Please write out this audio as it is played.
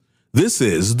This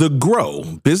is the Grow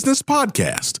Business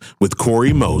Podcast with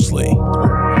Corey Mosley. Oh,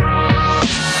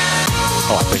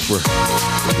 I think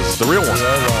this is the real one.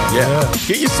 Yeah.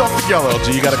 Get yourself together,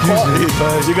 LG. You got to call.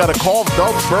 You got to call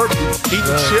Doug Burke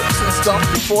eating chips and stuff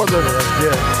before the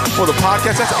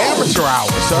podcast. That's amateur hour,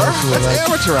 sir. That's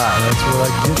amateur hour. That's what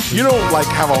I get. You don't like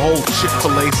have a whole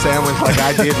Chick-fil-A sandwich like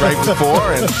I did right before.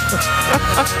 And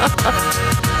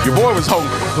your boy was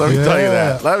hungry. Let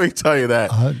me tell you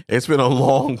that. It's been a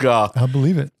long. I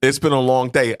believe it. It's been a long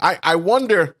day. I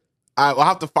wonder. I'll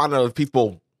have to find out if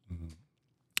people.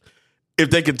 If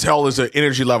they can tell there's an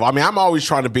energy level. I mean, I'm always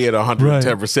trying to be at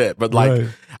 110%, but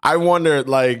I wonder,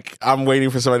 I'm waiting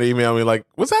for somebody to email me,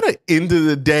 was that an end of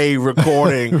the day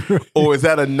recording or is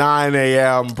that a 9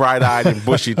 a.m. bright-eyed and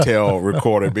bushy-tail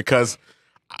recording? Because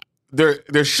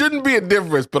there shouldn't be a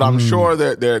difference, but I'm sure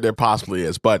there possibly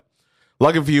is. But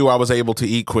lucky for you, I was able to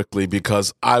eat quickly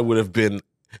because this would have been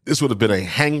a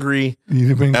hangry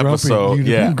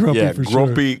episode.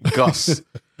 Grumpy Gus.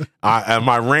 And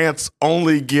my rants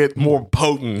only get more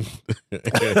potent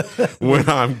when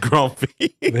I'm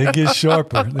grumpy. They get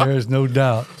sharper. There is no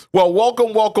doubt. Well,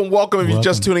 welcome. If you're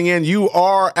just tuning in, you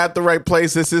are at the right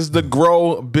place. This is the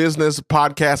Grow Business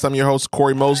Podcast. I'm your host,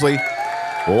 Corey Mosley.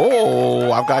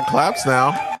 Oh, I've got claps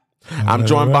now. I'm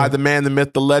joined by the man, the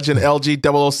myth, the legend,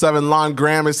 LG 007. Lon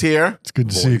Graham is here. It's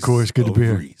good to see you, Corey. It's good to be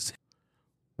here.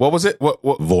 What was it? What?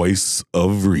 Voice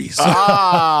of reason.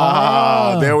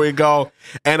 There we go.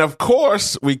 And of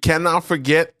course, we cannot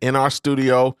forget in our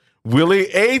studio, Willie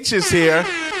H is here.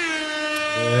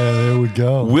 Yeah, there we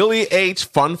go. Willie H,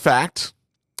 fun fact,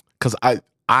 because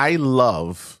I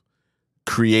love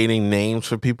creating names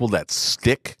for people that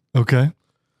stick. Okay.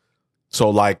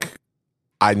 So I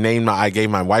gave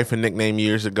my wife a nickname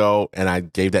years ago, and I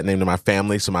gave that name to my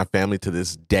family. So my family to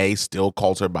this day still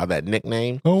calls her by that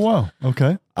nickname. Oh, wow.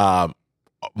 Okay.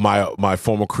 My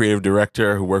former creative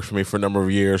director who worked for me for a number of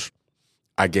years,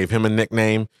 I gave him a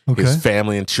nickname. Okay. His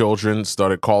family and children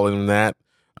started calling him that.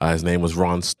 His name was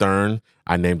Ron Stern.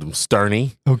 I named him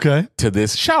Sterny. Okay.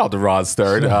 Shout out to Ron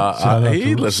Stern.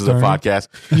 He listens to the podcast.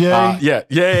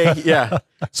 Yay. Yeah.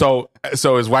 So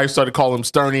his wife started calling him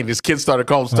Sterny, and his kids started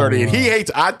calling him Sterny, and he hates.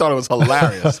 I thought it was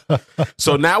hilarious.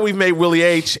 So now we've made Willie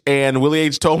H, and Willie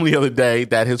H told me the other day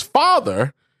that his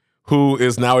father, who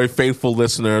is now a faithful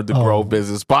listener of the Grow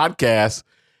Business Podcast,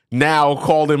 now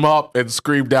called him up and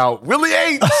screamed out, Willie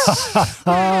H!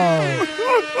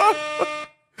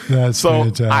 That's so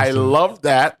fantastic. I love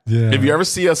that. Yeah. If you ever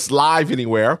see us live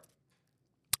anywhere,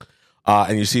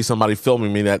 and you see somebody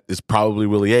filming me, that is probably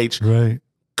Willie H. Right.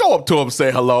 Go up to him,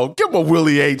 say hello. Give him a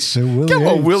Willie H. Give him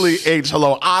a Willie H.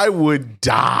 Hello. I would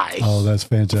die. Oh, that's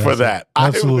fantastic. For that.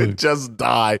 Absolutely. I would just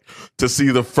die to see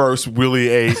the first Willie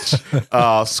H.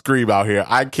 scream out here.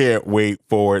 I can't wait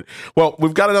for it. Well,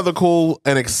 we've got another cool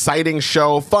and exciting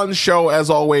show, fun show as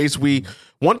always. We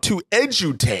want to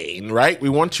edutain, right? We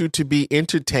want you to be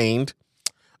entertained,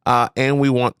 and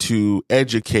we want to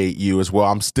educate you as well.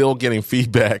 I'm still getting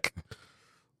feedback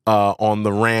on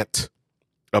the rant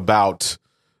about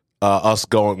us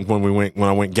going when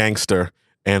I went gangster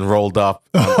and rolled up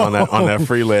on that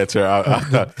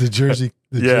freelancer. The Jersey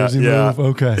move.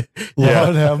 Okay.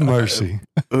 Lord have mercy.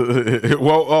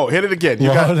 Whoa! Hit it again.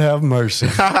 Lord have mercy.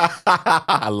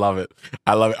 I love it.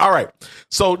 All right.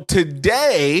 So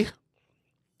today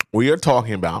we are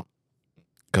talking about,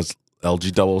 because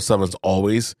LG 007 is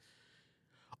always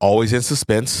in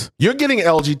suspense. You're getting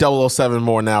LG 007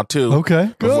 more now, too.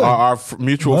 Okay, good. Our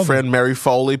mutual friend, Mary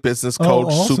Foley, business coach,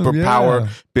 awesome, superpower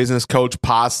business coach,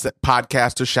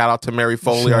 podcaster. Shout out to Mary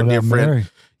Foley, our dear friend. Mary.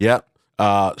 Yep.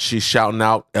 She's shouting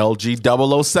out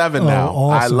LG 007 now.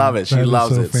 Awesome. I love it. She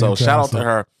loves it. So shout out to fantastic.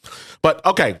 her. But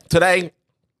okay, today,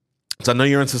 so I know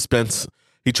you're in suspense.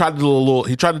 He tried to do a little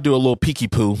peeky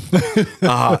poo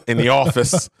in the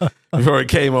office before he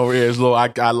came over here.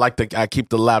 I keep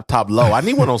the laptop low. I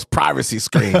need one of those privacy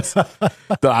screens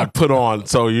that I put on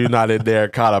so you're not in there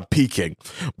kind of peeking.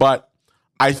 But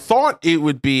I thought it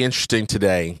would be interesting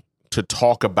today to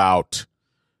talk about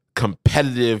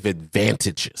competitive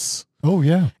advantages. Oh,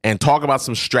 yeah. And talk about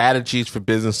some strategies for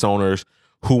business owners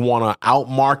who want to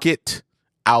outmarket,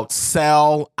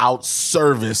 outsell,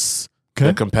 outservice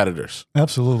their competitors.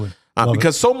 Absolutely.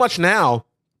 Because so much now,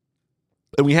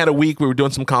 and we had a week, we were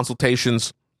doing some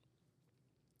consultations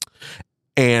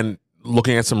and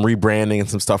looking at some rebranding and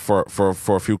some stuff for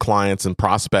a few clients and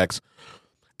prospects.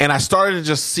 And I started to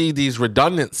just see these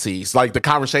redundancies, like the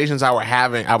conversations I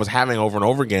was having over and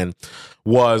over again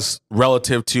was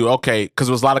relative to, okay, because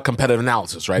it was a lot of competitive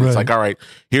analysis, right? It's like, all right,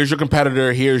 here's your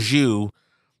competitor, here's you.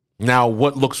 Now,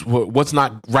 what's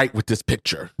not right with this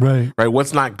picture? Right. Right.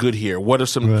 What's not good here? What are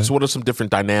some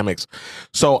different dynamics?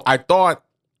 So I thought,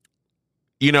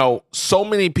 so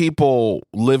many people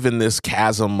live in this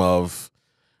chasm of,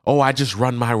 I just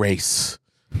run my race.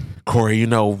 Corey,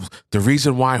 the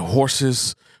reason why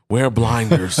horses wear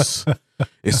blinders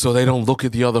is so they don't look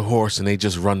at the other horse and they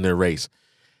just run their race.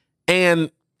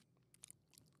 And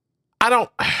I'm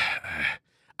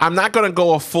not going to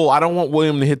go I don't want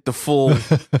William to hit the full,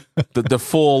 the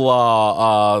full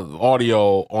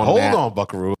audio on that. Hold on,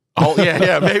 Buckaroo. Oh,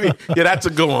 yeah, maybe. Yeah, that's a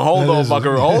good one. Hold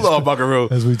on, Buckaroo.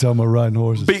 As we talk about riding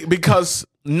horses. Because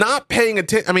not paying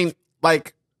attention,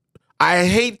 I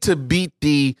hate to beat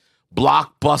the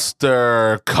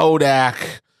Blockbuster,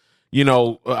 Kodak,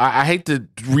 I hate to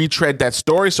retread that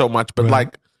story so much,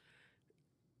 but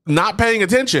not paying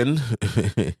attention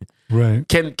right.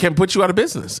 can put you out of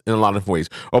business in a lot of ways,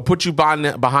 or put you behind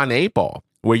the eight ball,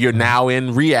 where you're now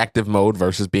in reactive mode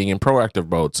versus being in proactive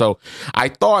mode. So I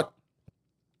thought,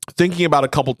 thinking about a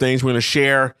couple things, we're going to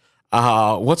share.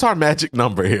 What's our magic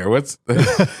number here? What's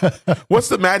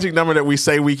the magic number that we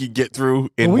say we could get through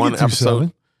in one episode?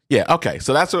 7. Yeah. Okay.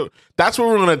 So that's what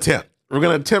we're going to attempt. We're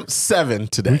going to attempt 7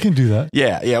 today. We can do that.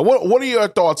 Yeah. Yeah. What are your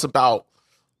thoughts about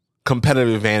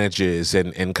competitive advantages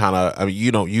and kind of,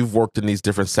 you've worked in these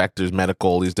different sectors,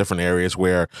 medical, these different areas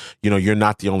where, you're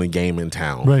not the only game in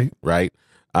town. Right. Right.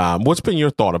 What's been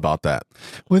your thought about that?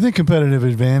 Well, I think competitive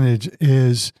advantage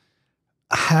is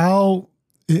how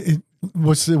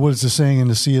what is the saying, in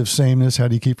the sea of sameness, how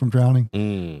do you keep from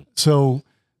drowning? So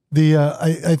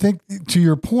I think, to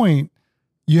your point,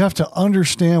 you have to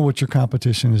understand what your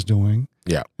competition is doing.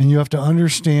 Yeah. And you have to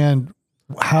understand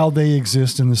how they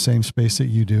exist in the same space that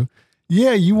you do.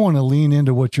 Yeah, you want to lean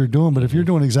into what you're doing, but if you're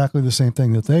doing exactly the same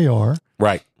thing that they are,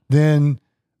 right, then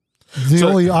the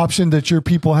only option that your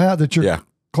people have, that your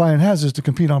client has, is to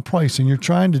compete on price, and you're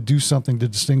trying to do something to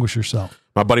distinguish yourself.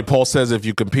 My buddy Paul says, if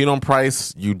you compete on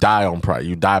price, you die on price.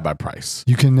 You die by price.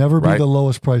 You can never be the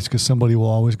lowest price, because somebody will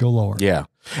always go lower. Yeah.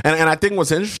 And I think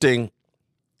what's interesting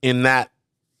in that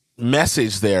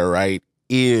message there, right,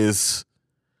 is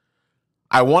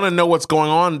I want to know what's going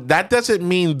on. That doesn't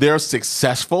mean they're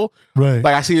successful. Right.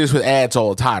 I see this with ads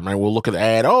all the time, right? We'll look at the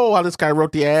ad. Oh, this guy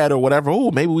wrote the ad or whatever.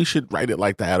 Oh, maybe we should write it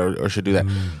like that or should do that.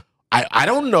 I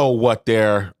don't know what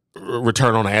their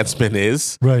return on ad spend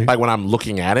is, right, when I'm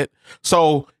looking at it.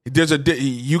 So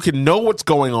you can know what's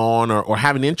going on or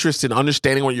have an interest in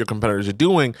understanding what your competitors are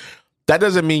doing. That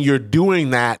doesn't mean you're doing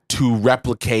that to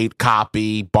replicate,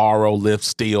 copy, borrow, lift,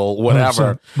 steal,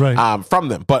 whatever from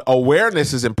them. But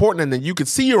awareness is important, and then you can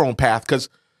see your own path, because,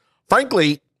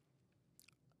 frankly,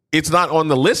 it's not on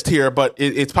the list here, but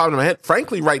it's popping in my head.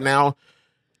 Frankly, right now,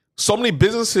 so many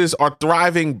businesses are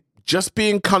thriving just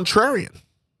being contrarian.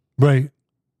 Right.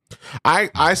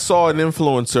 I saw an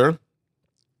influencer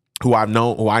who I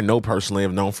know personally,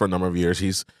 have known for a number of years.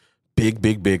 He's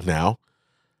big now.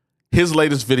 His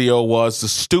latest video was, the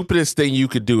stupidest thing you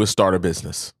could do is start a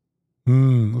business.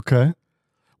 Okay.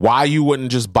 Why you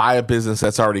wouldn't just buy a business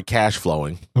that's already cash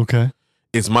flowing? Okay.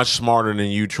 It's much smarter than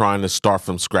you trying to start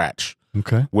from scratch.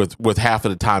 Okay. With half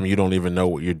of the time you don't even know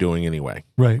what you're doing anyway.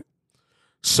 Right.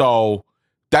 So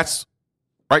that's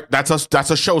right. That's a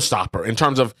showstopper in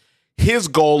terms of his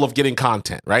goal of getting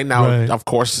content. Right now, of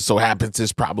course, it so happens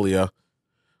it's probably a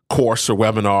course or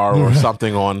webinar or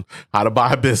something on how to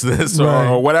buy a business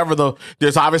or whatever.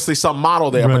 There's obviously some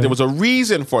model there, but there was a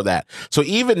reason for that. So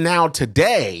even now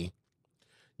today,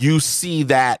 you see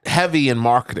that heavy in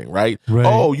marketing, right?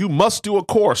 Oh, you must do a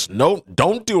course. No,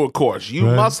 don't do a course. You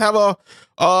must have a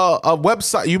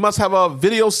website. You must have a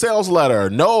video sales letter.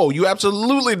 No, you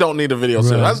absolutely don't need a video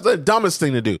sales. That's the dumbest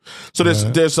thing to do. So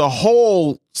there's a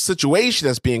whole situation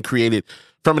that's being created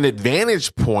from an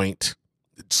advantage point,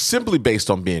 simply based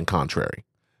on being contrary.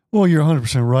 Well, you're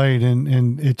 100% right,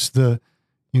 and it's the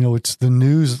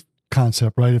news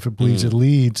concept, right? If it bleeds, it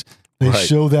leads. They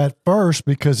show that first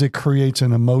because it creates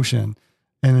an emotion,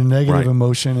 and a negative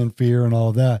emotion and fear and all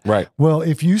of that. Right. Well,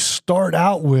 if you start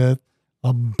out with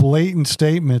a blatant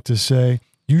statement to say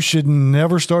you should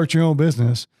never start your own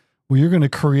business, well, you're going to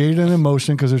create an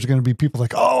emotion, because there's going to be people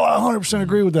like, oh, I 100%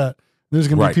 agree with that. There's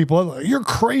going to be people like, you're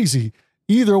crazy.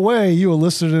 Either way, you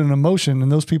elicited an emotion,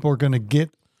 and those people are going to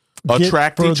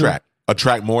attract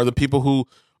more of the people who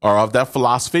are of that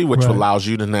philosophy, which allows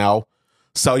you to now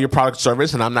sell your product or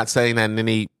service. And I'm not saying that in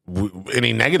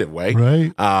any negative way.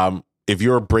 Right. If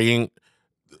you're bringing,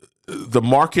 the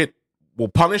market will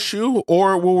punish you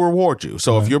or it will reward you.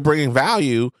 So if you're bringing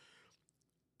value,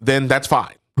 then that's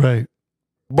fine. Right.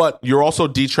 But you're also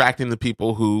detracting the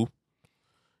people who,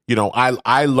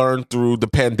 I learned through the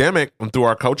pandemic and through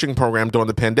our coaching program during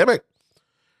the pandemic,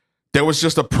 there was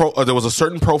just there was a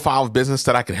certain profile of business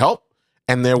that I could help,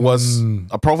 and there was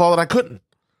a profile that I couldn't.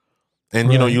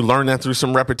 And you learn that through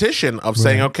some repetition of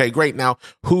saying, okay, great. Now,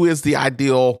 who's the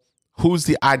ideal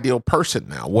person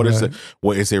now? What is it?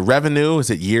 What is it? Revenue? Is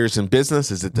it years in business?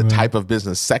 Is it the type of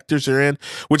business sectors you're in?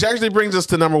 Which actually brings us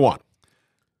to number one.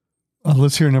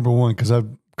 Let's hear number one,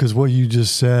 because what you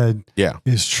just said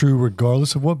is true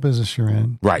regardless of what business you're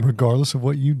in, regardless of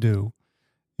what you do.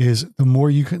 Is the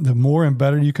more and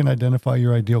better you can identify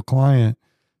your ideal client,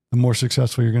 the more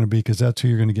successful you're going to be, because that's who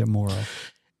you're going to get more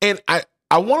of. And I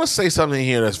want to say something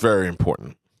here that's very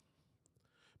important,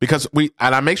 because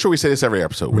I make sure we say this every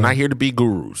episode. We're not here to be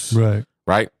gurus,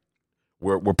 right?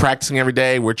 We're practicing every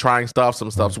day. We're trying stuff. Some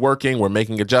stuff's working. We're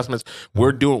making adjustments. We're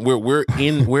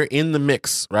in the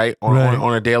mix, right?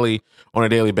 On a daily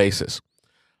basis.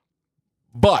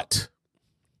 But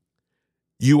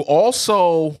you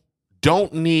also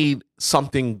don't need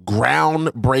something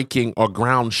groundbreaking or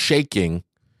ground shaking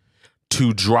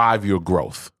to drive your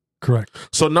growth. Correct.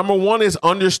 So number one is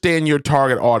understand your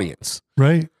target audience.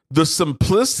 Right. The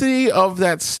simplicity of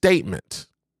that statement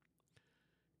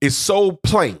is so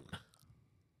plain,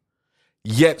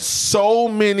 yet so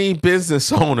many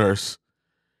business owners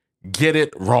get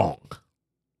it wrong.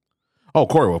 Oh,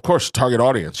 Corey, well, of course, target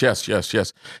audience. Yes.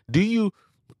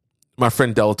 My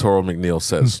friend Delatoro McNeil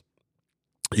says,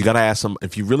 you got to ask them,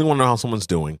 if you really want to know how someone's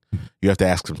doing, you have to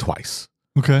ask them twice.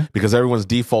 Okay. Because everyone's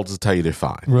default is to tell you they're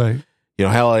fine. Right.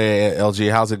 Hell, LG,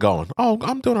 how's it going? Oh,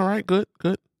 I'm doing all right. Good.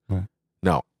 Right.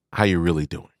 No, how you really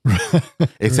doing?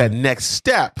 It's that next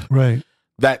step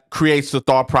that creates the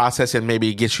thought process, and maybe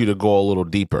it gets you to go a little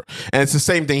deeper. And it's the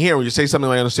same thing here when you say something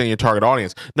like understand your target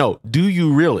audience. No, do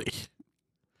you really?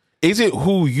 Is it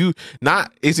who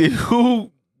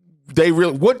they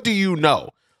really, what do you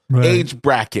know? Right. Age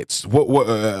brackets,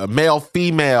 what male,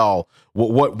 female,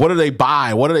 what do they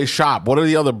buy? What do they shop? What are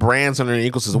the other brands under the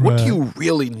ecosystem? Right. What do you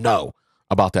really know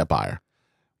about that buyer?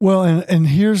 Well, and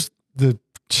here's the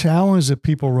challenge that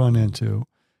people run into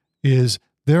is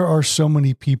there are so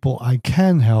many people I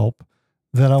can help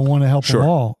that I want to help them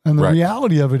all. And the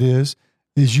reality of it is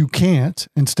you can't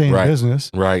and stay in business.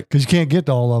 Right. Because you can't get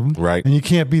to all of them. Right. And you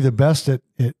can't be the best at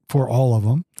it for all of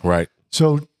them. Right.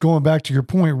 So going back to your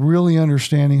point, really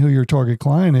understanding who your target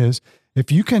client is, if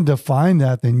you can define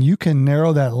that, then you can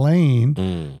narrow that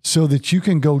lane so that you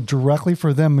can go directly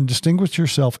for them and distinguish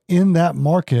yourself in that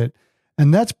market.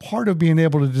 And that's part of being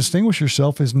able to distinguish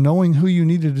yourself, is knowing who you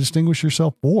need to distinguish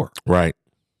yourself for. Right.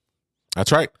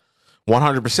 That's right.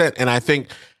 100%. And I think,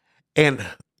 and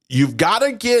you've got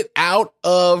to get out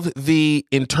of the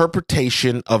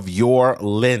interpretation of your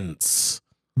lens.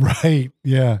 Right.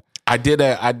 Yeah. I did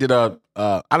a I don't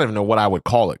even know what I would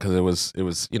call it, because it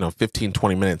was 15,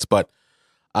 20 minutes, but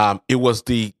it was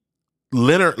the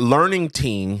learning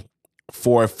team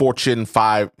for a Fortune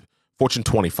 25, Fortune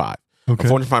 25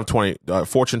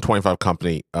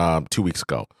 company 2 weeks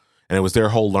ago, and it was their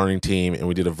whole learning team, and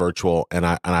we did a virtual, and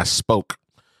I spoke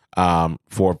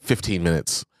for 15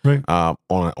 minutes on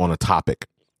a topic,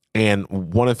 and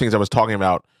one of the things I was talking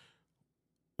about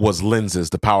was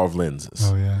lenses, the power of lenses.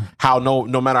 Oh yeah. How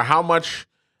no matter how much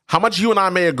you and I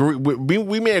may agree,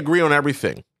 we may agree on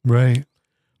everything. Right.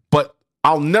 But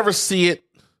I'll never see it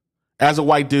as a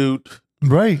white dude.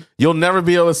 Right. You'll never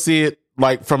be able to see it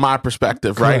like from my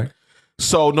perspective, Correct. Right?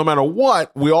 So no matter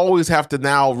what, we always have to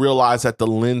now realize that the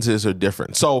lenses are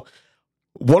different. So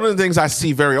one of the things I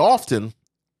see very often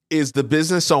is the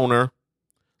business owner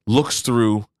looks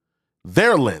through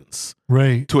their lens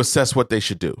to assess what they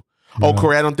should do. Yeah. Oh,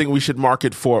 Corey, I don't think we should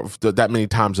market for that many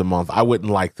times a month. I wouldn't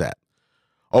like that.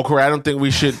 Oh, Corey, I don't think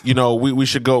we should, we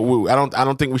should go. I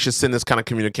don't think we should send this kind of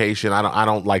communication. I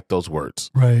don't like those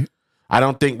words. Right. I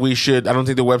don't think the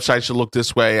website should look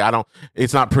this way.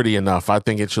 It's not pretty enough. I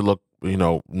think it should look,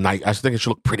 nice. I think it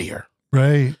should look prettier.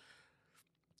 Right.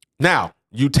 Now,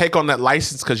 you take on that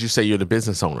license because you say you're the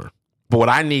business owner. But what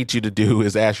I need you to do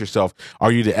is ask yourself,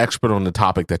 are you the expert on the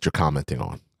topic that you're commenting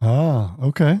on? Ah,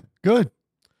 okay. Good.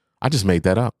 I just made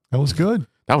that up. That was good.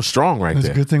 That was strong right there.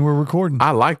 That's a good thing we're recording.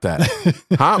 I like that.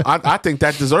 I think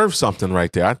that deserves something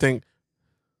right there. I think,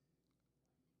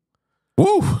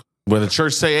 woo, when the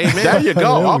church say amen. There you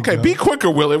go. Okay, be quicker,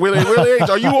 Willie. Willie H.,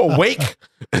 are you awake?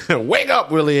 Wake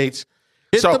up, Willie H.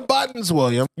 Hit the buttons,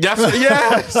 William. Yes.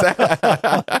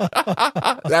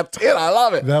 That's it. I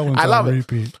love it. That one's I love on it.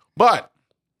 repeat. But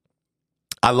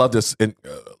I love this. And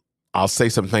I'll say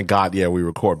something. Thank God, yeah, we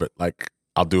record. But like,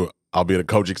 I'll be in a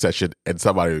coaching session, and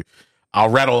I'll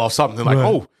rattle off something like,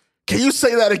 "Oh, can you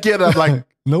say that again?" I'm like,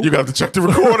 Nope. You got to check the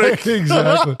recording.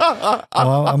 Exactly. Well,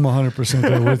 I'm 100%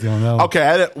 there with you on that one.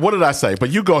 Okay, what did I say?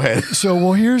 But you go ahead. So,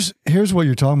 well, here's what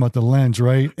you're talking about, the lens,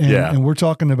 right? And we're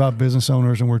talking about business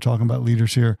owners and we're talking about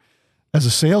leaders here. As a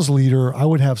sales leader, I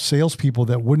would have salespeople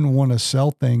that wouldn't want to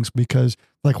sell things because,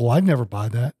 like, well, I'd never buy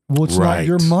that. Well, it's not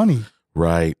your money.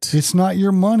 Right. It's not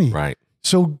your money. Right.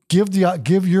 So give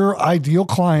your ideal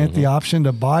client the option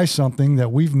to buy something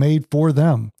that we've made for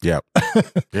them. Yeah.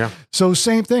 Yeah. So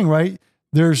same thing, right?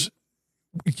 There's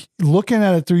looking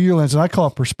at it through your lens, and I call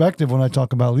it perspective when I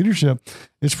talk about leadership.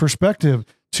 It's perspective.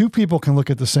 Two people can look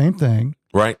at the same thing,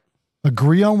 right?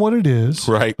 Agree on what it is,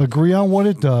 right? Agree on what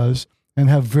it does, and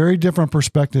have very different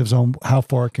perspectives on how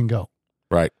far it can go,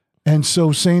 right? And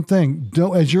so same thing.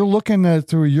 As you're looking at it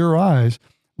through your eyes,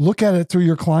 look at it through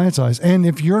your client's eyes. And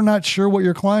if you're not sure what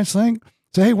your clients think,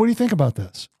 say, hey, what do you think about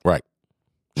this? Right.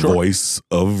 Sure. Voice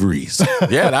of reason.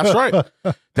 Yeah, that's right.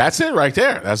 That's it right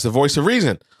there. That's the voice of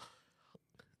reason.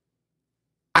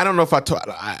 I don't know if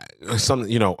I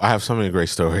have so many great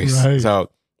stories. Right. So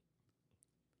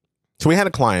we had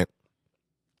a client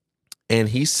and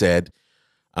he said,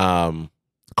 car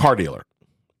dealer.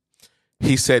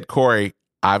 He said, Corey,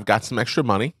 I've got some extra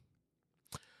money.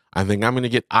 I think I'm going to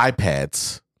get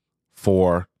iPads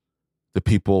for the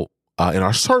people in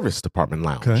our service department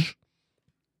lounge. Okay.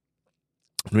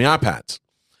 The iPads.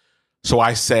 So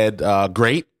I said,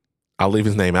 great. I'll leave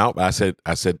his name out. But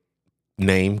I said,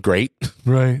 name, great.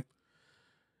 Right.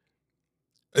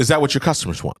 Is that what your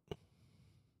customers want?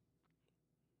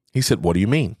 He said, what do you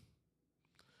mean?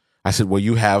 I said, well,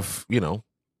 you have,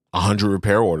 100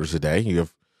 repair orders a day. You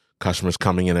have customers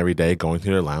coming in every day, going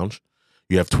through their lounge.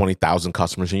 You have 20,000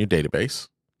 customers in your database.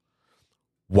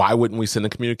 Why wouldn't we send a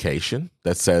communication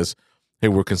that says, hey,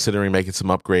 we're considering making some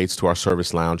upgrades to our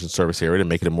service lounge and service area to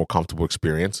make it a more comfortable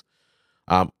experience?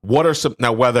 What are some,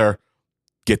 now whether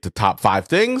get the top 5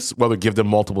 things, whether give them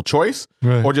multiple choice,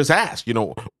 right, or just ask,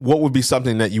 what would be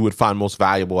something that you would find most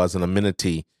valuable as an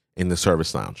amenity in the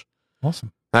service lounge?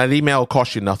 Awesome. Now, that email will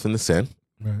cost you nothing to send.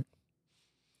 Right.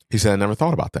 He said, I never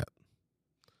thought about that.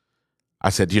 I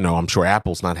said, I'm sure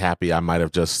Apple's not happy. I might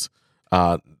have just,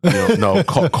 cost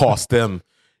them,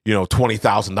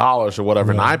 $20,000 or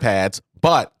whatever in iPads.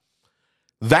 But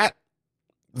that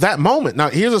moment, now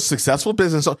here's a successful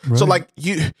business. So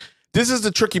this is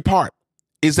the tricky part,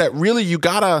 is that really you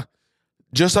gotta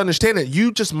just understand that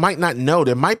you just might not know.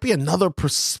 There might be another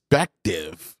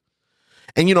perspective.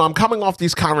 And, I'm coming off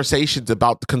these conversations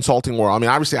about the consulting world. I mean,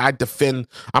 obviously I'm going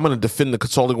to defend the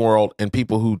consulting world and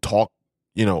people who talk,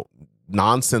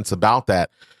 nonsense about that,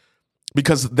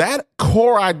 because that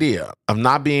core idea of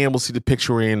not being able to see the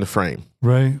picture in the frame.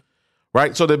 Right.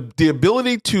 So the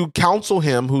ability to counsel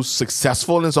him, who's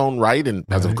successful in his own right and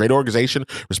has a great organization,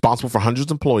 responsible for hundreds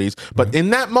of employees, but in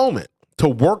that moment to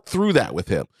work through that with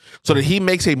him so that he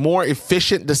makes a more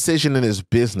efficient decision in his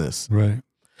business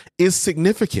is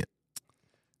significant.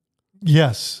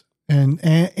 Yes.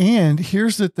 And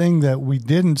here's the thing that we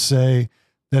didn't say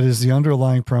that is the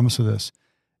underlying premise of this.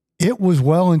 It was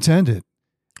well intended.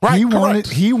 Right.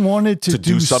 He wanted to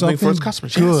do something for his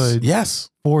customers. Good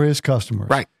for his customers.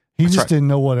 Right. He just didn't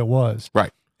know what it was.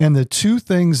 Right. And the two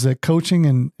things that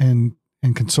coaching and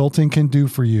consulting can do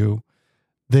for you,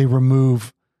 they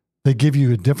give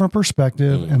you a different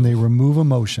perspective and they remove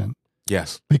emotion.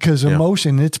 Yes. Because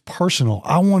emotion, it's personal.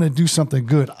 I want to do something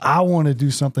good.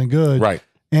 Right.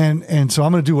 And so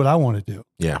I'm going to do what I want to do.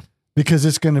 Yeah. Because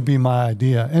it's going to be my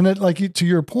idea. And to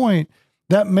your point,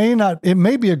 it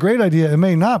may be a great idea. It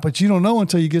may not, but you don't know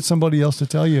until you get somebody else to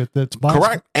tell you that's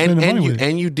correct.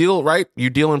 And you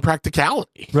deal in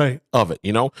practicality of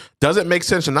it. Does it make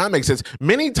sense or not make sense?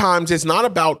 Many times it's not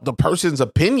about the person's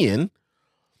opinion.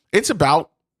 It's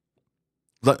about,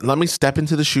 let me step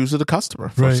into the shoes of the customer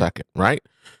for a second. Right.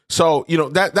 So,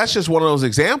 that's just one of those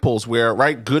examples where,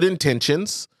 good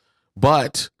intentions,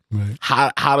 but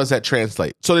how does that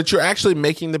translate so that you're actually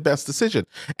making the best decision?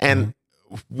 And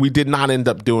we did not end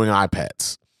up doing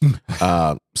iPads.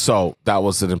 So that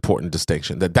was an important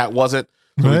distinction. That wasn't,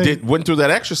 we went through that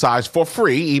exercise for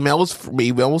free. Email was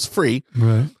free.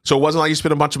 Right. So it wasn't like you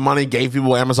spent a bunch of money, gave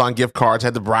people Amazon gift cards,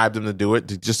 had to bribe them to do it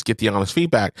to just get the honest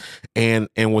feedback, and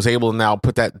was able to now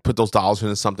put those dollars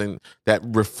into something that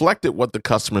reflected what the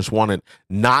customers wanted,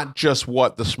 not just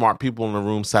what the smart people in the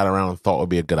room sat around and thought would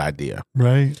be a good idea.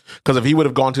 Right. Because if he would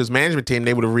have gone to his management team,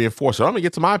 they would have reinforced, I'm going to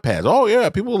get some iPads. Oh yeah,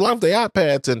 people love the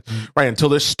iPads, and until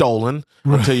they're stolen,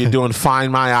 until you're doing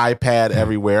Find My iPad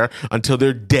everywhere, until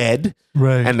they're dead.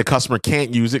 Right. And the customer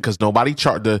can't use it because no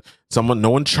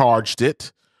one charged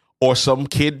it, or some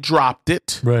kid dropped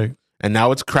it. Right. And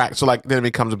now it's cracked. So then it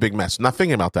becomes a big mess. I'm not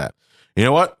thinking about that. You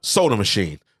know what? Soda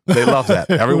machine. They love that.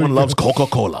 Everyone loves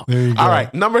Coca-Cola. All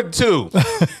right, number 2.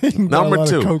 Number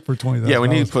 2. Coke for $20,000. Yeah, we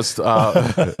need to put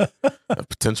a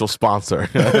potential sponsor.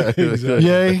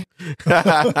 Yay.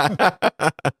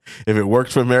 If it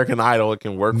works for American Idol, it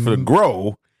can work for the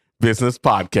Grow Business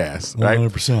Podcast, right?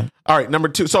 100%. All right, number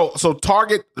 2. So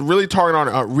target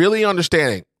on really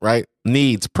understanding, right?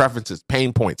 Needs, preferences,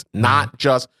 pain points, not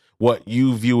just what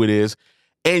you view it is.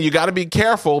 And you got to be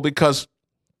careful because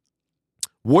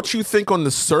what you think on the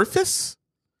surface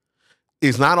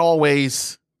is not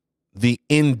always the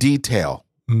in detail.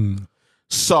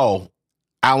 So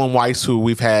Alan Weiss, who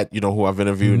we've had, who I've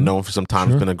interviewed and known for some time,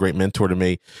 has been a great mentor to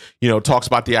me, talks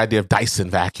about the idea of Dyson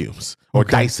vacuums or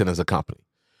Dyson as a company.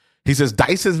 He says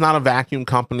Dyson's not a vacuum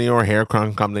company or a hair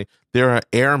company. They're an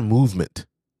air movement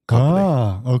company.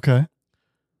 Ah, okay.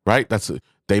 Right?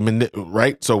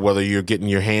 Right? So whether you're getting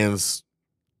your hands,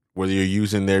 whether you're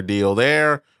using their deal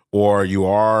there, or you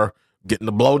are getting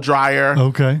the blow dryer,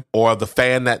 or the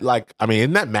fan that,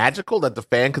 isn't that magical that the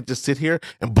fan could just sit here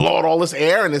and blow out all this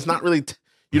air and it's not really,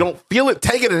 you don't feel it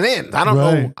taking it in. I don't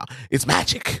know. It's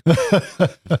magic.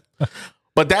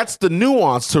 But that's the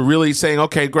nuance to really saying,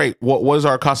 okay, great. What is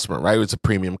our customer, right? It's a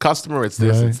premium customer. It's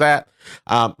this, it's that.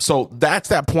 So that's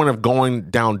that point of going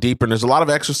down deeper. And there's a lot of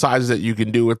exercises that you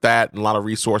can do with that and a lot of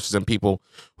resources and people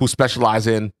who specialize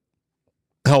in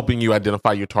helping you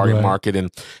identify your target market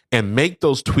and make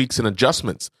those tweaks and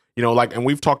adjustments. And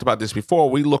we've talked about this before.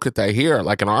 We look at that here,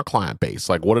 like in our client base.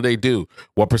 Like, what do they do?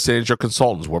 What percentage are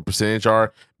consultants? What percentage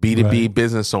are B2B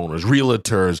business owners,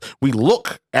 realtors? We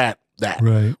look at that.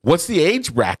 Right. What's the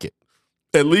age bracket?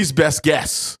 At least best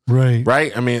guess. Right.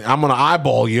 Right? I mean, I'm going to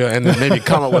eyeball you and then maybe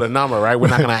come up with a number, right? We're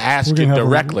not going to ask you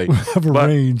directly. We have a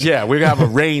range. Yeah, we're going to have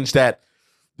a range that,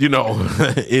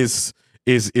 is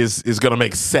going to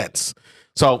make sense.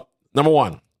 So, number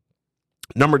 1.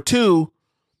 Number 2,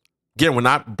 again, we're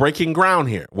not breaking ground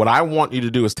here. What I want you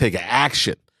to do is take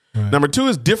action. Right. Number 2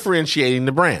 is differentiating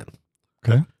the brand.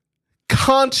 Okay.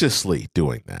 Consciously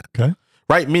doing that. Okay.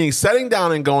 Right? Meaning setting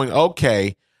down and going,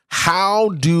 okay, how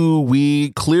do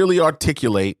we clearly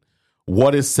articulate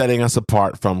what is setting us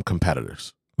apart from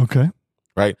competitors? Okay.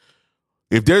 Right?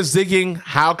 If they're zigging,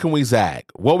 how can we zag?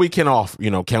 What we can offer,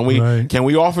 can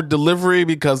we offer delivery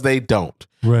because they don't?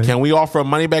 Right. Can we offer a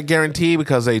money back guarantee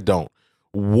because they don't?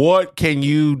 What can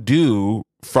you do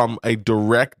from a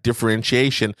direct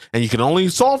differentiation? And you can only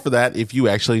solve for that if you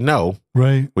actually know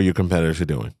what your competitors are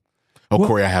doing.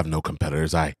 Corey, I have no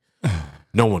competitors.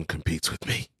 No one competes with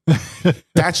me.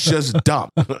 That's just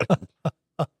dumb.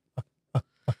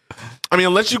 I mean,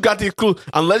 unless you got the clue,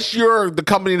 unless you're the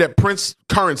company that prints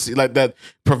currency, like that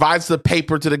provides the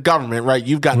paper to the government, right?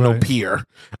 You've got no peer.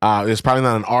 There's probably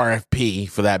not an RFP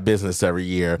for that business every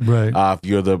year. Right. If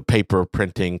you're the paper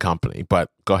printing company, but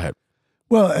go ahead.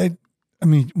 Well, I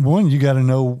mean, one, you got to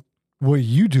know what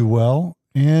you do well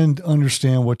and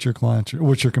understand what your clients,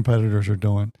 what your competitors are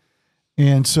doing.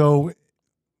 And so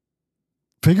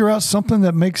figure out something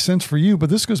that makes sense for you. But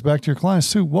this goes back to your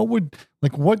clients too.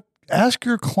 Ask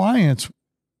your clients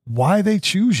why they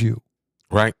choose you.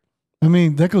 Right. I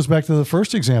mean, that goes back to the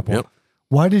first example. Yep.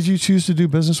 Why did you choose to do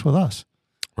business with us?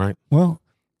 Right. Well,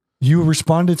 you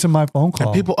responded to my phone call.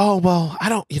 And people,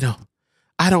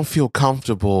 I don't feel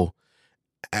comfortable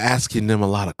asking them a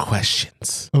lot of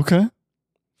questions. Okay.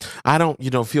 I don't,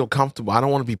 feel comfortable. I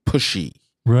don't want to be pushy.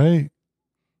 Right.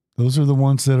 Those are the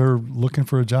ones that are looking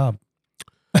for a job.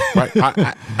 Right.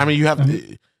 I mean, you have.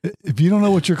 If you don't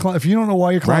know if you don't know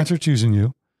why your clients are choosing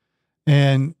you,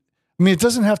 and I mean, it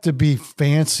doesn't have to be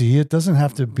fancy. It doesn't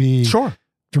have to be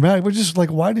dramatic, but just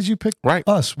like, why did you pick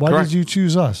us? Why did you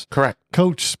choose us? Correct.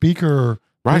 Coach, speaker,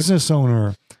 business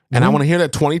owner. And I want to hear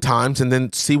that 20 times and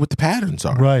then see what the patterns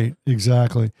are. Right.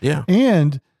 Exactly. Yeah.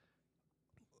 And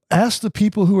ask the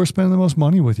people who are spending the most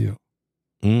money with you.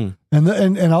 And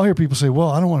I'll hear people say, well,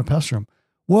 I don't want to pester them.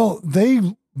 Well, they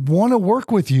want to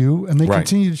work with you and they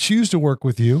continue to choose to work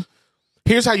with you.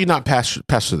 Here's how you not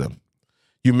pester them.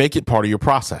 You make it part of your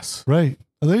process. Right.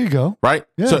 Oh, there you go. Right.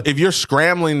 Yeah. So if you're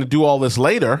scrambling to do all this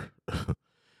later,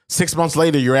 6 months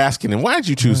later, you're asking them, why did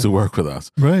you choose to work with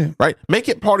us? Right. Right. Make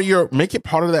it part of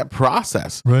that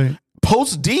process. Right.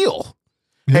 Post deal.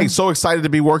 Yeah. Hey, so excited to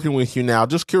be working with you now.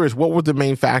 Just curious, what were the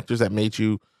main factors that made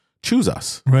you choose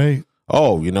us? Right.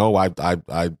 Oh, I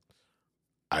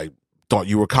thought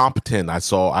you were competent.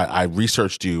 I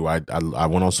researched you. I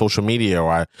went on social media,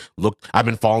 or I've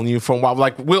been following you for a while.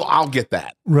 Like, I'll get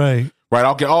that. Right. Right.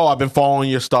 I've been following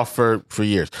your stuff for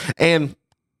years. And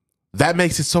that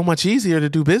makes it so much easier to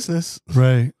do business.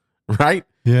 Right. Right.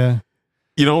 Yeah.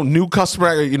 New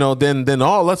customer, then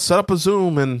let's set up a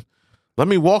Zoom and let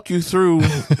me walk you through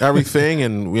everything.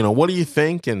 And, what do you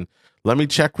think? And let me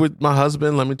check with my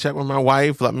husband. Let me check with my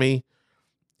wife. Let me,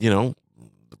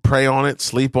 pray on it,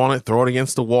 sleep on it, throw it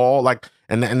against the wall.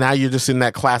 And now you're just in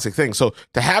that classic thing. So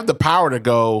to have the power to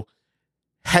go,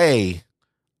 hey,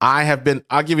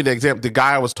 I'll give you the example, the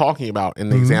guy I was talking about in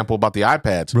the example about the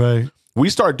iPads. Right.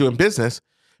 We started doing business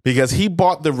because he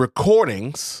bought the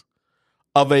recordings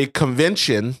of a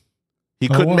convention. He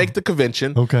couldn't make the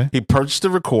convention. Okay. He purchased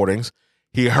the recordings.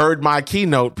 He heard my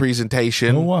keynote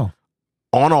presentation on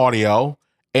audio.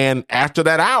 And after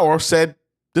that hour said,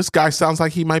 this guy sounds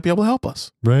like he might be able to help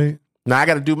us. Right. Now I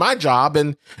got to do my job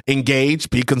and engage,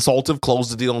 be consultative, close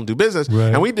the deal, and do business.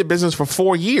 Right. And we did business for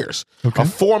 4 years. Okay. A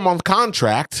 4-month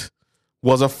contract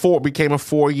became a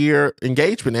 4-year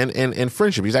engagement and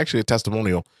friendship. He's actually a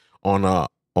testimonial on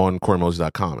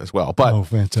CoreyMosley.com as well. But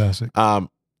fantastic.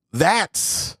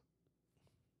 That's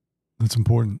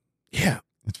important. Yeah.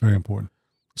 It's very important.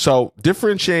 So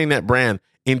differentiating that brand,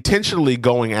 intentionally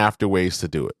going after ways to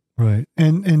do it. Right.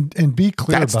 And be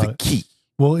clear That's about the it. key.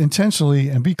 Well, intentionally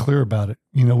and be clear about it.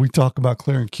 We talk about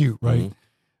clear and cute, right? Mm-hmm.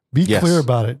 Be clear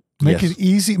about it. Make Yes. it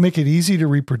easy. Make it easy to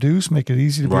reproduce. Make it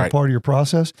easy to be a part of your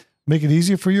process. Make it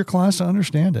easier for your clients to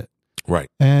understand it. Right.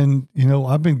 And,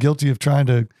 I've been guilty of trying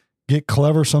to get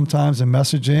clever sometimes in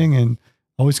messaging, and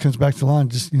always comes back to the line.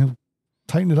 Just,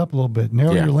 tighten it up a little bit,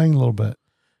 narrow your lane a little bit.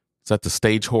 Is that the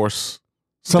stage horse?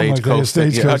 Something like that.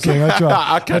 Stagecoach thing.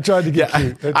 I tried to get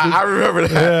cute. I remember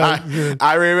that. Yeah,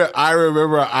 I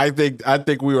remember. I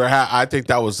think we were. I think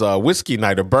that was whiskey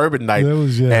night or bourbon night. That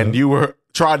was, and you were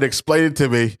trying to explain it to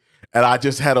me, and I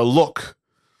just had a look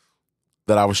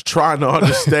that I was trying to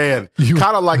understand.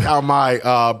 Kind of like how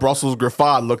my Brussels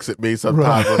Griffon looks at me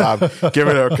sometimes when I'm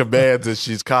giving her commands, and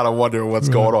she's kind of wondering what's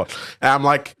going on. And I'm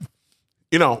like,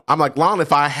 Lon,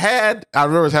 if I had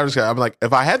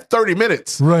 30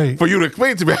 minutes for you to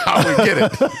explain to me how we get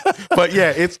it. But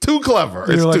yeah, it's too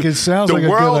clever. It sounds like a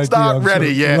good idea. The world's not ready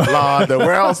yet, Lon. The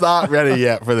world's not ready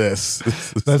yet for this.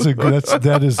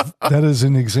 That is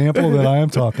an example that I am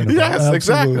talking about. Yes,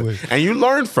 Absolutely. exactly. And you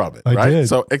learned from it, right? I did.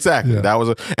 So exactly. Yeah. That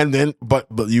was but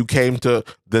you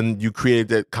you created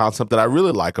that concept that I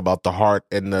really like about the heart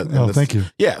and the thank you.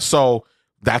 Yeah. So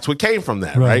that's what came from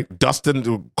that, right?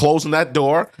 Dustin closing that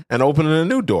door and opening a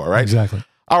new door, right? Exactly.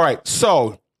 All right.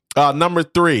 So number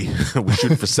 3, we're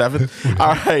shooting for 7.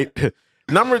 All right.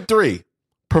 Number 3,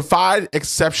 provide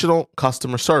exceptional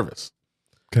customer service.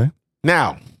 Okay.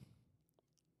 Now,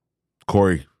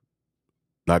 Corey,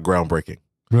 not groundbreaking.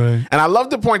 Right. And I love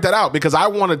to point that out because I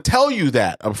want to tell you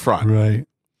that up front. Right.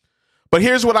 But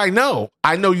here's what I know.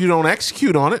 I know you don't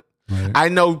execute on it. Right. I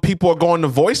know people are going to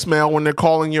voicemail when they're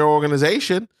calling your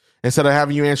organization instead of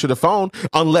having you answer the phone,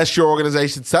 unless your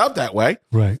organization's set up that way.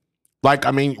 Right.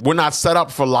 We're not set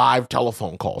up for live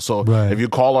telephone calls. So if you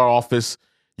call our office,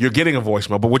 you're getting a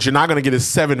voicemail. But what you're not going to get is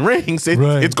 7 rings.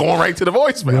 It's going right to the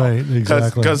voicemail. Right,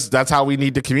 exactly. Because that's how we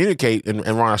need to communicate and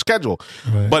run our schedule.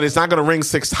 Right. But it's not going to ring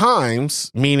 6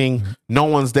 times, meaning no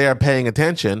one's there paying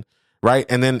attention, right?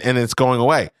 And it's going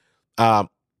away.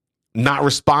 Not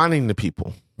responding to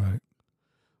people. Right.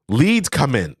 Leads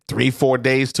come in 3-4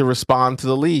 days to respond to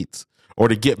the leads or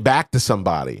to get back to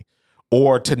somebody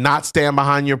or to not stand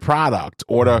behind your product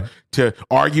or to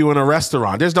argue in a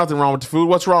restaurant. There's nothing wrong with the food.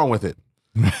 What's wrong with it?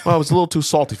 Well, it's a little too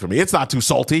salty for me. It's not too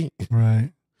salty. Right.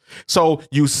 So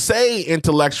you say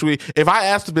intellectually, if I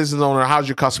ask the business owner, how's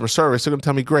your customer service? They're going to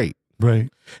tell me great. Right.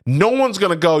 No one's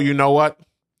going to go, you know what?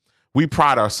 We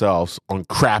pride ourselves on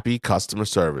crappy customer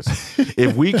service.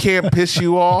 If we can't piss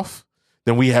you off,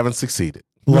 then we haven't succeeded.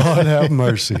 Lord have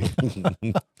mercy.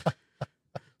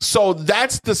 So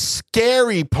that's the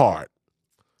scary part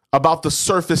about the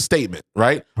surface statement,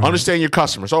 right? Understand your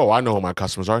customers. Oh, I know who my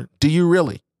customers are. Do you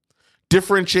really?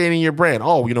 Differentiating your brand.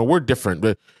 Oh, we're different,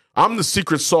 but I'm the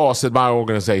secret sauce in my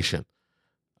organization.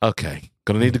 Okay.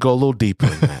 Gonna need to go a little deeper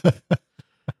in that.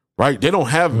 Right? They don't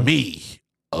have me.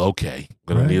 Okay.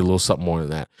 Gonna need a little something more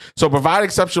than that. So provide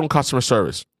exceptional customer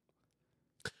service.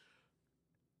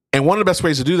 And one of the best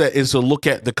ways to do that is to look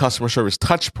at the customer service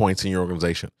touch points in your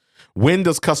organization. When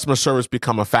does customer service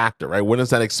become a factor, right? When does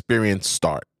that experience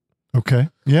start? Okay.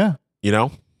 Yeah.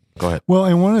 Go ahead. Well,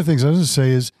 and one of the things I was going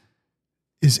to say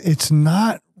is it's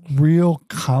not real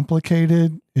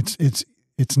complicated.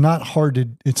 It's not hard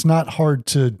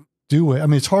to do it. I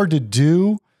mean, it's hard to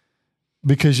do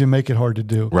because you make it hard to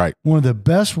do. Right. One of the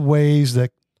best ways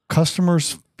that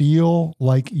customers feel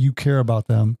like you care about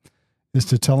them is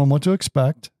to tell them what to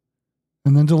expect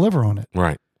and then deliver on it.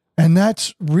 Right. And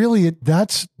that's really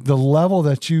that's the level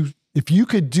that if you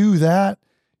could do that,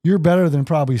 you're better than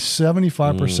probably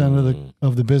 75%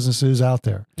 of the businesses out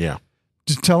there. Yeah.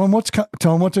 Just tell them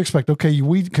what to expect. Okay,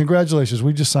 congratulations,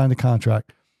 we just signed a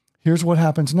contract. Here's what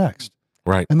happens next.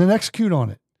 Right. And then execute on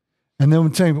it. And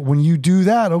then when you do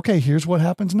that, okay, here's what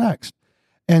happens next.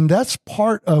 And that's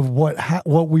part of what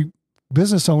we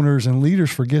business owners and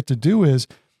leaders forget to do is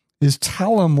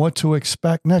tell them what to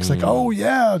expect next. Like, oh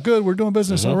yeah, good, we're doing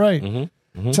business. All right.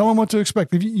 Tell them what to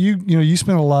expect. If you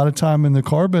spend a lot of time in the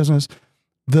car business,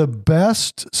 the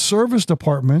best service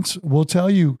departments will tell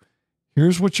you,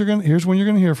 here's when you're going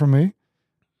to hear from me.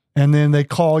 And then they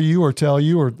call you or tell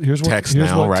you, or here's what text,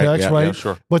 right? Text, right? Yeah,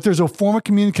 sure. But there's a form of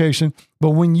communication. But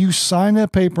when you sign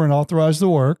that paper and authorize the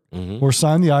work, or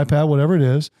sign the iPad, whatever it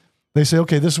is, they say,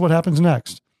 okay, this is what happens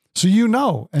next. So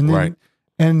and then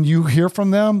and you hear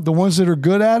from them. The ones that are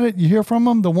good at it, you hear from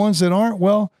them. The ones that aren't,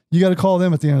 well, you got to call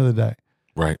them at the end of the day.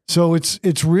 Right. So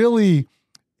it's really,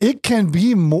 it can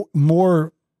be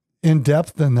more in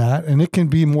depth than that, and it can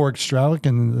be more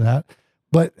extravagant than that.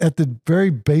 But at the very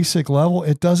basic level,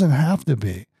 it doesn't have to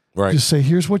be. Right. Just say,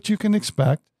 here's what you can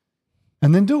expect,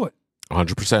 and then do it.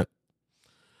 100%.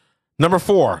 Number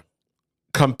 4,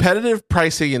 competitive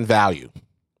pricing and value.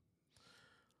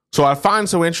 So what I find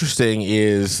so interesting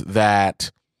is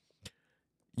that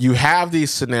you have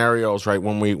these scenarios, right,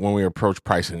 when we approach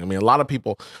pricing. I mean, a lot of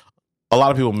people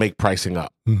make pricing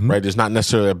up, right? There's not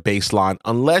necessarily a baseline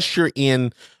unless you're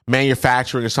in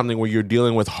manufacturing or something where you're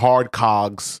dealing with hard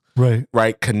cogs,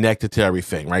 right, connected to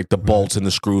everything, right? The bolts and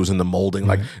the screws and the molding,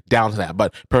 like down to that.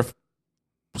 But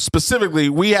specifically,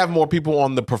 we have more people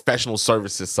on the professional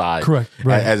services side, correct,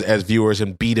 right, as viewers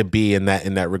and B2B in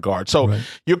that regard. So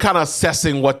you're kind of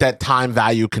assessing what that time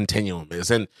value continuum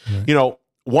is, and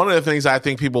one of the things I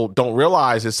think people don't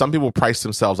realize is some people price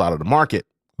themselves out of the market.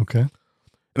 Okay.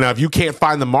 Now, if you can't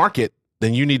find the market,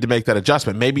 then you need to make that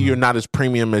adjustment. Maybe you're not as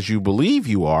premium as you believe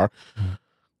you are.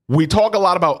 We talk a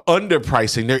lot about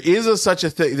underpricing. There is such a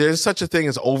thing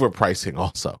as overpricing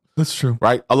also. That's true.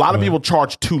 Right? A lot of people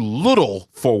charge too little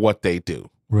for what they do.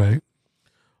 Right.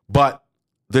 But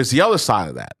there's the other side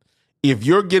of that. If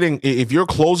your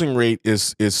closing rate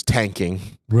is tanking,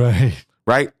 right?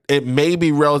 It may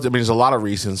be relative. I mean, there's a lot of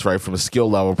reasons, right, from a skill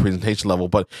level, presentation level,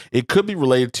 but it could be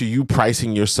related to you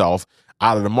pricing yourself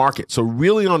out of the market. So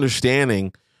really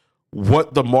understanding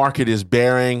what the market is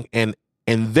bearing, and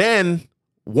then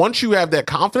once you have that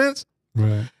confidence,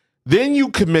 then you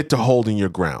commit to holding your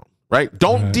ground, right?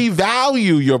 Don't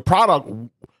devalue your product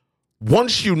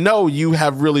once you know you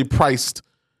have really priced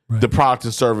the product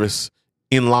and service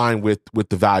in line with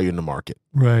the value in the market.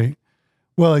 Right.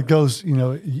 Well, it goes,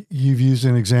 you've used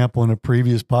an example in a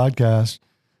previous podcast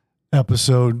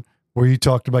episode where you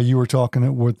talked about, you were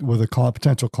talking with a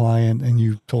potential client and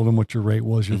you told them what your rate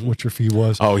was, what your fee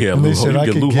was. Oh yeah. And they said, I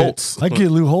could get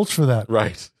Lou Holtz for that.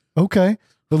 Right. Okay.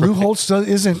 But Lou Holtz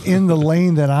isn't in the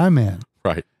lane that I'm in.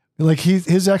 Right. Like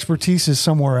his expertise is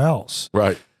somewhere else.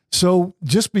 Right. So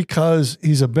just because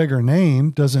he's a bigger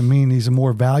name doesn't mean he's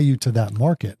more value to that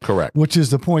market. Correct. Which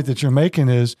is the point that you're making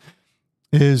is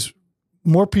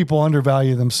more people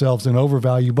undervalue themselves than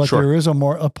overvalue, but there is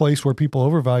a place where people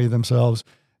overvalue themselves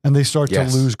and they start to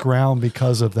lose ground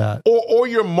because of that. Or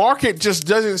your market just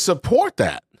doesn't support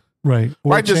that. Right.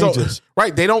 Or right. Changes.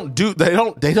 Right. They don't do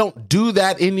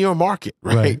that in your market.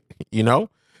 Right.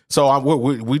 So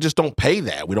we just don't pay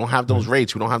that. We don't have those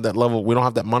rates. We don't have that level. We don't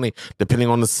have that money, depending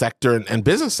on the sector and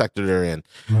business sector they're in.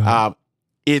 Right.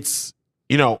 It's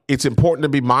important to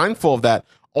be mindful of that.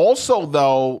 Also,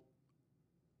 though,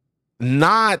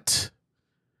 not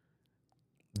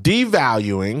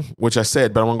devaluing, which I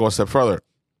said, but I want to go a step further,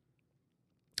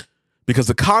 because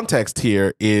the context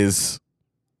here is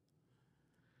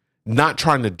not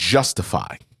trying to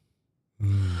justify.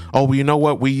 Oh, well, you know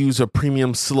what? We use a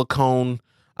premium silicone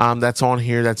that's on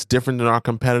here that's different than our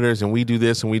competitors, and we do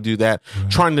this and we do that,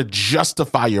 trying to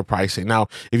justify your pricing. Now,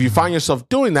 if you find yourself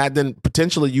doing that, then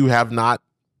potentially you have not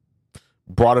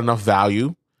brought enough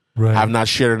value, have not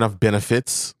shared enough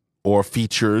benefits or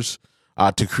features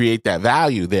to create that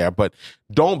value there. But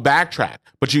don't backtrack.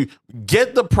 But you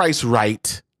get the price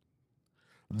right,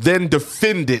 then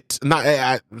defend it.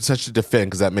 Not such to defend,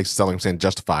 because that makes it sound like I'm saying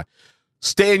justify.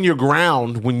 Stand your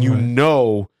ground when you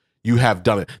know you have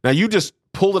done it. Now, you just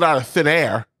pulled it out of thin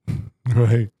air,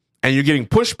 and you're getting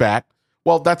pushback.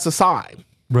 Well, that's a sign.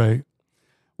 Right.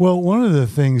 Well, one of the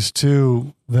things,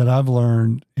 too, that I've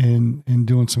learned in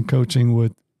doing some coaching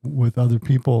with other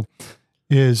people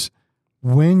is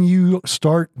when you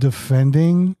start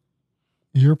defending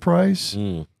your price,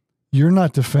 you're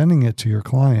not defending it to your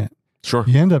client. Sure.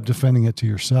 You end up defending it to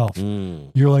yourself.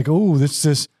 You're like, oh,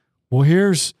 well,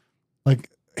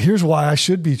 here's why I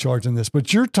should be charging this.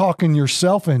 But you're talking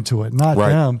yourself into it, not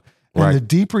them. And the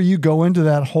deeper you go into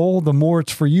that hole, the more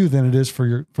it's for you than it is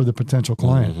for the potential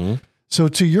client. Mm-hmm. So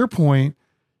to your point,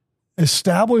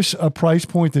 establish a price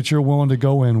point that you're willing to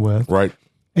go in with. Right.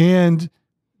 And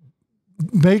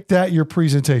make that your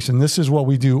presentation. This is what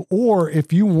we do. Or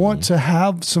if you want to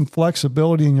have some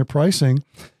flexibility in your pricing,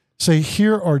 say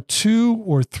here are 2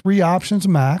 or 3 options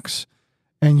max,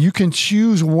 and you can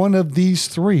choose one of these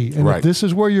 3. And if this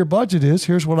is where your budget is,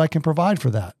 here's what I can provide for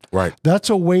that. Right. That's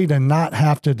a way to not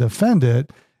have to defend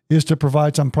it, is to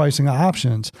provide some pricing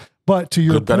options. But to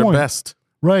your good, point, better, best.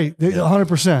 Right.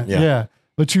 100%. Yeah.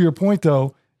 But to your point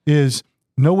though, is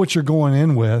know what you're going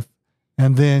in with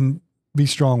and then be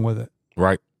strong with it.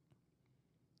 Right.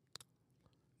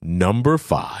 Number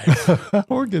 5.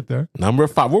 We'll get there. Number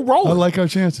 5. We're rolling. I like our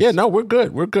chances. Yeah, no, we're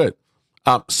good. We're good.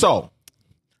 So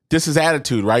this is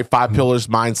attitude, right? 5 pillars,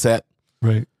 mindset.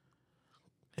 Right.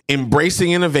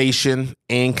 Embracing innovation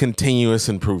and continuous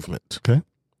improvement. Okay.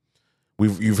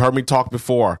 You've heard me talk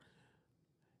before.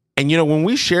 And when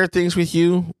we share things with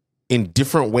you in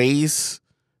different ways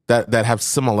that have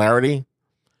similarity,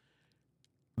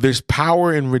 there's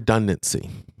power in redundancy.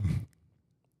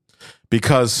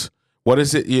 Because what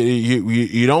is it?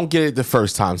 You don't get it the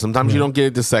first time. Sometimes you don't get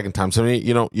it the second time. So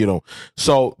you don't.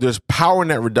 So there's power in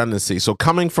that redundancy. So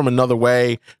coming from another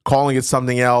way, calling it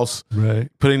something else,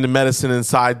 putting the medicine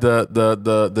inside the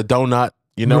donut.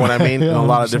 You know what I mean? In a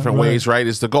lot of different ways, right?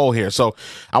 Is the goal here. So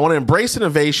I want to embrace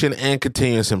innovation and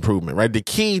continuous improvement, right? The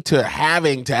key to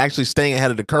actually staying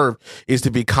ahead of the curve is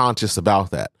to be conscious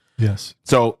about that. Yes.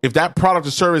 So if that product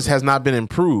or service has not been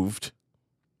improved,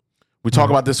 we talk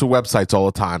about this with websites all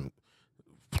the time.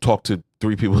 Talk to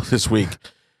 3 people this week.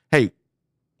 Hey,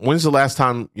 when's the last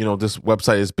time, this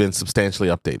website has been substantially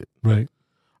updated? Right.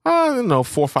 I don't know,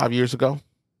 4 or 5 years ago.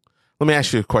 Let me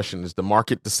ask you a question. Is the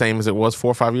market the same as it was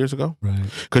 4 or 5 years ago? Right.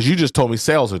 Because you just told me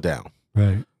sales are down.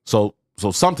 Right. So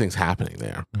something's happening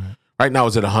there. Right now,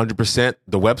 is it 100%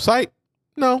 the website?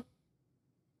 No.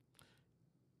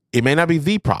 It may not be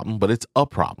the problem, but it's a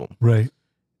problem. Right.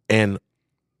 And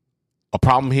a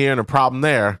problem here and a problem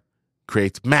there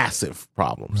creates massive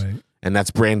problems. Right. And that's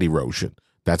brand erosion.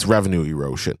 That's revenue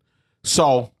erosion.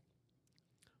 So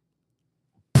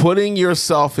putting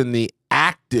yourself in the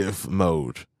active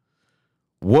mode,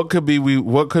 what could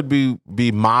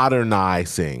be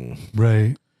modernizing?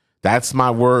 Right. That's my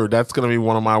word. That's going to be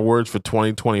one of my words for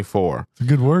 2024. It's a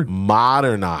good word.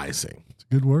 Modernizing. It's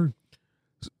a good word.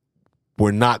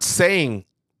 We're not saying,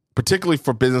 particularly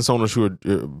for business owners who have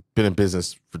been in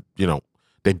business for,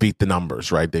 they beat the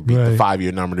numbers, right? They beat the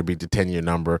 5-year number, they beat the 10-year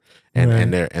number,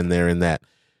 and they're in that.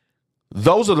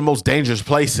 Those are the most dangerous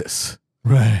places.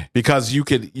 Right. Because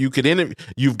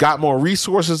you've got more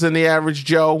resources than the average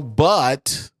Joe,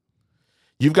 but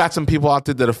you've got some people out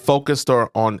there that are focused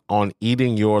on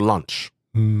eating your lunch.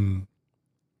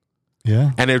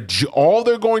 Yeah. And all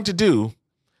they're going to do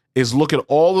is look at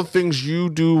all the things you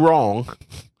do wrong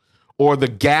or the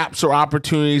gaps or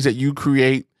opportunities that you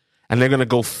create, and they're going to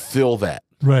go fill that.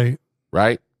 Right.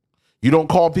 Right? You don't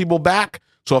call people back.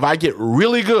 So if I get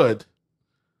really good,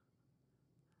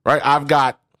 right, I've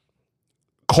got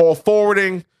call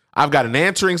forwarding, I've got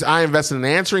I invested in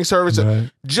an answering service.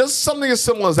 Right. Just something as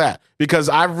simple as that. Because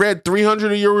I've read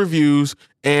 300 of your reviews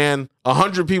and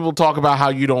 100 people talk about how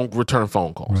you don't return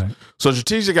phone calls. Right. So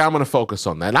strategically, I'm going to focus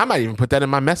on that. And I might even put that in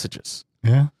my messages.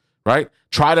 Yeah. Right?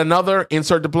 Tried another,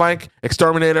 insert the blank,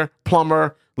 exterminator,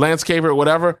 plumber, landscaper,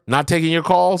 whatever, not taking your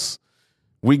calls.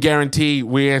 We guarantee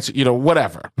we answer,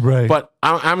 whatever. Right. But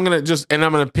I'm going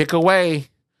to pick away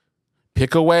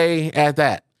at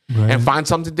that. Right. And find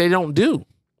something they don't do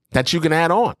that you can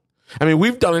add on. I mean,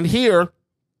 we've done it here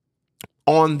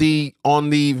on the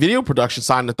video production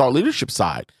side and the thought leadership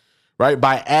side, right?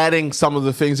 By adding some of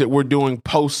the things that we're doing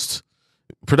post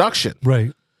production,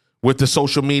 right? With the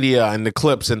social media and the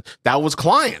clips, and that was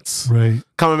clients, right?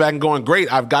 Coming back and going,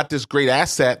 great, I've got this great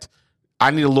asset.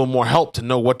 I need a little more help to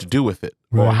know what to do with it,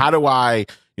 right. Or how do I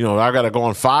got to go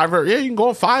on Fiverr. Yeah, you can go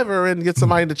on Fiverr and get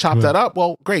somebody to chop that up.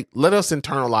 Well, great. Let us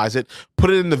internalize it. Put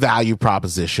it in the value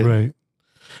proposition. Right.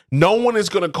 No one is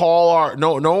going to call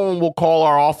no one will call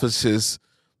our offices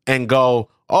and go,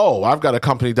 oh, I've got a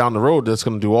company down the road that's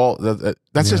going to do all that.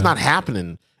 That's just not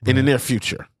happening in the near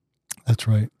future. That's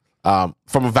right.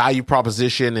 From a value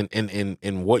proposition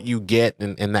and what you get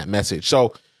in that message.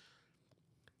 So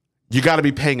you got to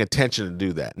be paying attention to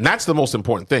do that. And that's the most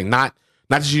important thing. Not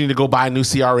that you need to go buy a new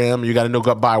CRM, you got to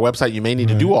go buy a website. You may need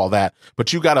to do all that,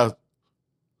 but you got to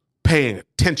pay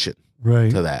attention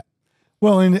to that.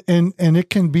 Well, and it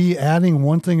can be adding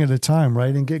one thing at a time,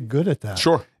 right? And get good at that.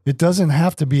 Sure. It doesn't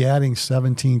have to be adding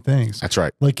 17 things. That's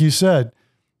right. Like you said,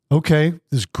 okay,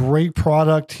 this great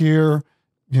product here,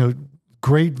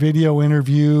 great video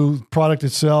interview, product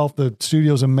itself, the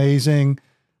studio's amazing.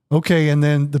 Okay, and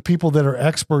then the people that are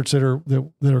experts that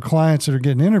are clients that are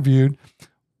getting interviewed,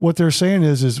 what they're saying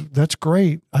is that's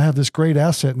great. I have this great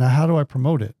asset. Now, how do I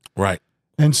promote it? Right.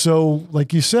 And so,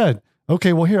 like you said,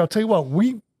 okay, well, here, I'll tell you what,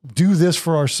 we do this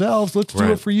for ourselves. Let's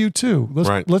do it for you too.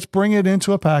 Let's bring it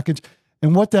into a package.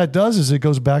 And what that does is it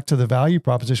goes back to the value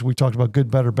proposition. We talked about good,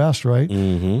 better, best, right?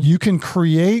 Mm-hmm. You can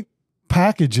create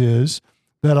packages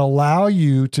that allow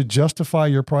you to justify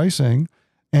your pricing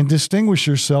and distinguish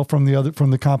yourself from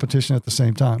the competition at the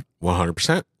same time.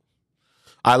 100%.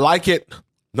 I like it.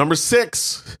 Number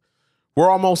 6. We're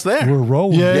almost there. We're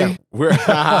rolling. Yeah,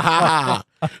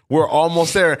 we're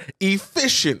almost there.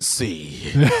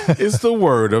 Efficiency is the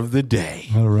word of the day.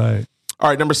 All right. All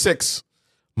right, number 6.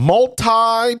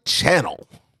 Multi-channel.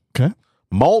 Okay.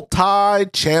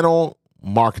 Multi-channel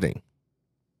marketing.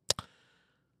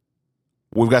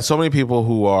 We've got so many people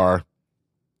who are,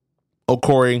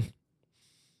 Corey,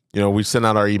 we send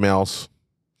out our emails.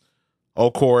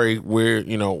 Corey, we're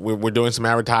doing some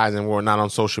advertising. We're not on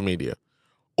social media.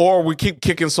 Or we keep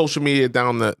kicking social media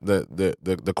down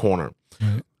the corner.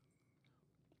 Right.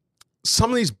 Some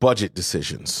of these budget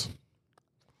decisions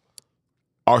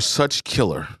are such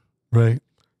killer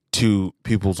to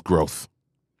people's growth.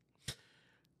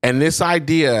 And this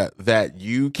idea that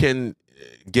you can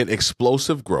get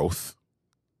explosive growth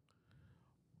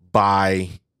by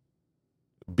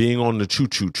being on the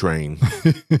choo-choo train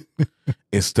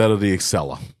instead of the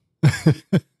Acela.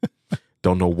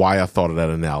 Don't know why I thought of that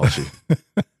analogy.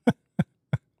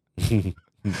 The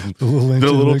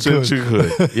little choo-choo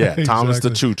hood. Yeah, exactly. Thomas the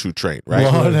choo-choo train,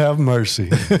 right? Lord have mercy.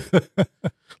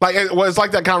 It's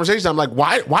like that conversation. I'm like,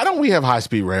 why don't we have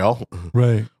high-speed rail?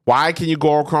 Right. Why can you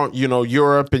go across,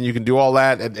 Europe and you can do all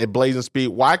that at blazing speed?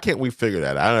 Why can't we figure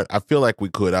that out? I feel like we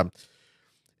could.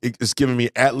 It's giving me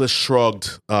Atlas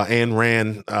Shrugged, Ayn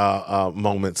Rand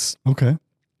moments. Okay.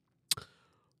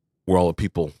 Where all the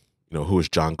people, who is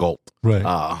John Galt? Right.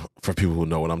 For people who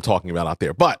know what I'm talking about out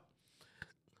there. But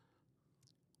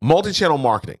multi-channel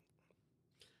marketing.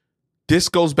 This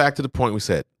goes back to the point we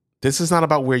said. This is not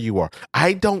about where you are.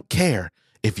 I don't care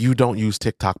if you don't use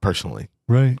TikTok personally.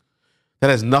 Right.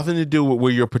 That has nothing to do with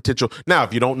where your potential. Now,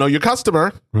 if you don't know your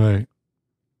customer, right,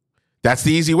 that's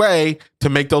the easy way to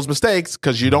make those mistakes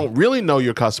because you don't really know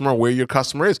your customer or where your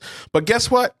customer is. But guess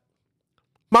what?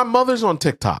 My mother's on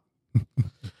TikTok.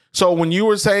 So when you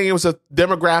were saying it was a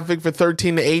demographic for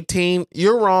 13 to 18,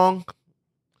 you're wrong.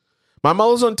 My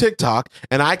mother's on TikTok,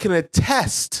 and I can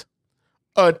attest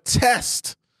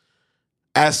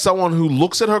as someone who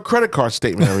looks at her credit card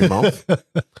statement every month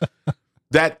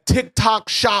that TikTok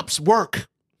shops work.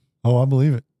 Oh, I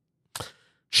believe it.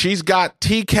 She's got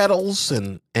tea kettles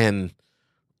and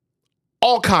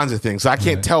all kinds of things. I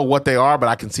can't tell what they are, but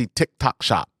I can see TikTok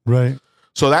shop. Right.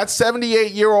 So that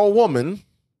 78-year-old woman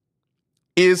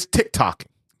is TikToking.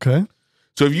 Okay.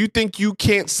 So if you think you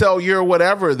can't sell your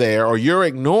whatever there or you're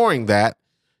ignoring that,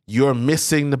 you're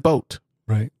missing the boat.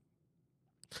 Right.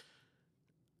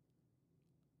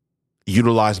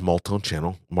 Utilize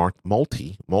multi-channel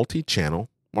marketing.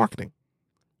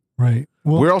 Right.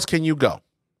 Well, where else can you go?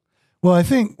 Well, I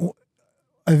think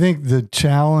the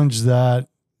challenge that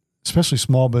especially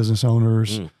small business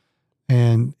owners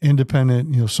and independent,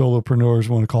 solopreneurs,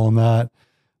 want to call them that.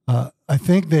 I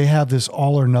think they have this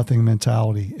all or nothing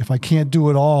mentality. If I can't do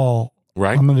it all,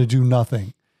 I'm going to do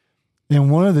nothing. And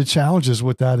one of the challenges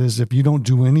with that is if you don't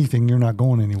do anything, you're not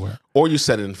going anywhere. Or you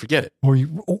set it and forget it. Or you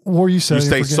set it and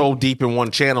stay so deep in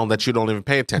one channel that you don't even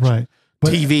pay attention. Right.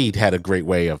 But TV had a great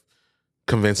way of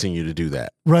convincing you to do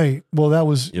that. Right. Well, that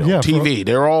was TV.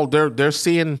 They're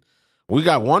seeing. We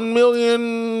got 1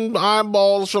 million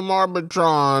eyeballs from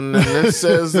Arbitron, and it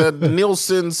says that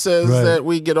Nielsen says that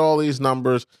we get all these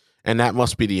numbers, and that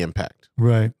must be the impact.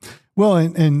 Right. Well,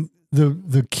 and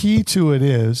the key to it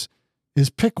is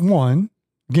pick one.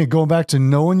 Again, going back to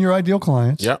knowing your ideal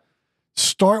clients. Yep.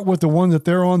 Start with the one that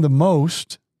they're on the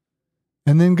most,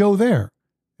 and then go there,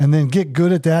 and then get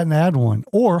good at that and add one,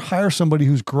 or hire somebody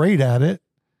who's great at it,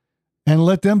 and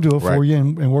let them do it for you,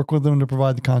 and work with them to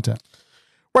provide the content.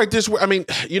 Right.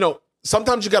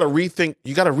 Sometimes you got to rethink.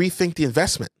 You got to rethink the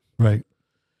investment. Right.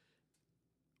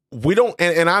 We don't,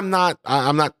 and I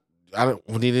don't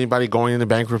need anybody going into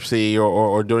bankruptcy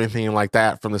or doing anything like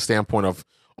that from the standpoint of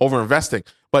over investing.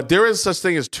 But there is such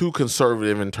thing as too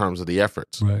conservative in terms of the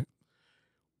efforts. Right.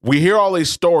 We hear all these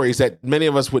stories that many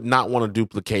of us would not want to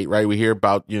duplicate. Right. We hear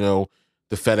about the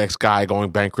FedEx guy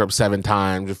going bankrupt 7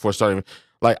 times before starting.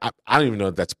 Like I don't even know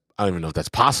if that's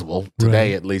possible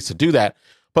today, at least, to do that.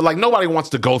 But like nobody wants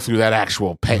to go through that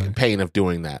actual pain of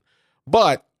doing that.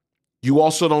 But you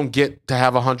also don't get to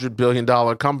have $100 billion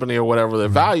company or whatever the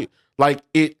value. Like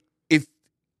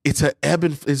it's a ebb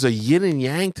and is a yin and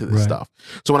yang to this stuff.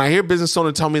 So when I hear business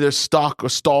owners tell me they're stuck or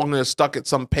stagnant, they're stuck at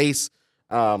some pace,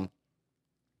 I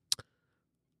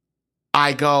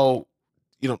go,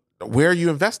 where are you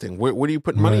investing? Where are you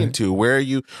putting money into? Where are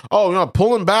you? Oh,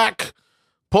 pulling back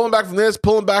from this,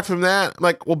 pulling back from that. I'm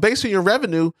like, well, based on your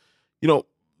revenue,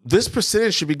 this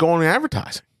percentage should be going to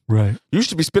advertising. Right. You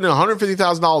should be spending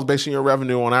 $150,000 based on your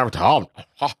revenue on advertising.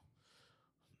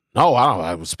 No,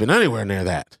 I would spend anywhere near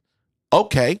that.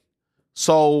 Okay.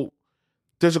 So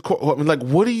there's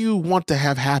what do you want to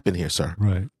have happen here, sir?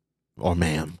 Right. Or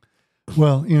ma'am?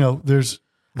 Well,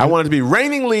 I want it to be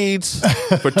raining leads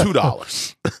for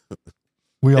 $2.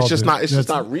 It's just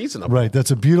not reasonable. Right.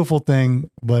 That's a beautiful thing,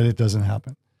 but it doesn't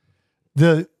happen.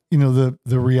 The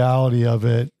reality of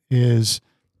it is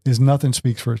nothing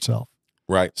speaks for itself.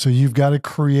 Right. So you've got to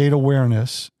create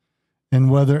awareness, and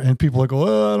people go,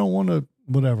 oh, I don't want to,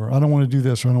 whatever. I don't want to do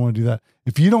this or I don't want to do that.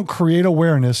 If you don't create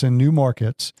awareness in new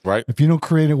markets, right? If you don't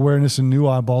create awareness in new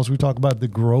eyeballs, we talk about the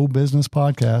Grow Business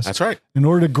podcast. That's right. In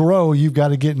order to grow, you've got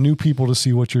to get new people to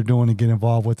see what you're doing and get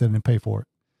involved with it and pay for it.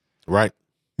 Right.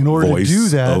 In order Voice to do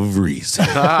that, of reason.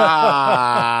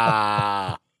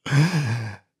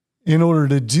 in order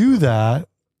to do that,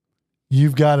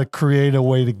 you've got to create a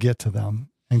way to get to them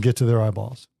and get to their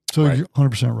eyeballs. So you're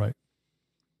 100% right.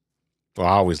 Well,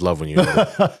 I always love when you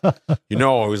I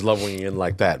always love when you're in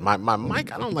like that. My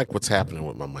mic, I don't like what's happening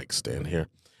with my mic stand here.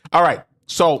 All right.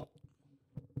 So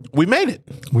we made it.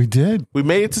 We did. We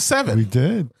made it to 7. We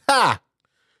did. Thought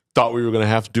we were going to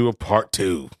have to do a part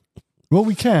 2. Well,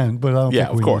 we can, but I don't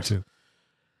think we need to.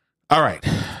 All right.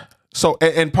 So,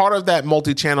 and part of that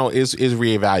multi-channel is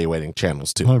reevaluating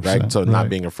channels too, right? So not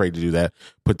being afraid to do that,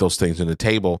 put those things on the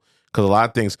table. Because a lot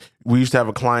of things, we used to have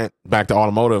a client back to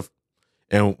automotive,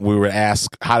 and we were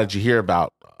asked, how did you hear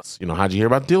about us? How did you hear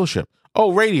about the dealership?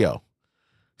 Oh, radio.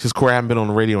 He says, Corey, I haven't been on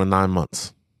the radio in 9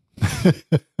 months.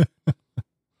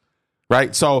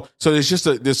 Right? So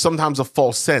there's sometimes a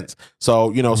false sense.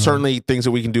 So, certainly things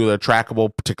that we can do that are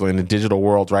trackable, particularly in the digital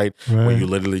world, right? Where you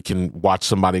literally can watch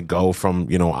somebody go from,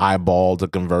 eyeball to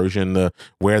conversion to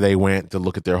where they went to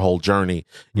look at their whole journey,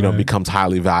 becomes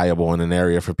highly valuable in an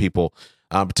area for people.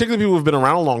 Particularly people who've been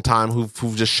around a long time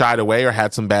who've just shied away or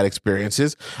had some bad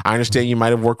experiences. I understand you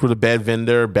might have worked with a bad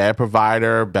vendor, bad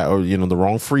provider, or the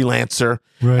wrong freelancer,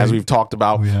 as we've talked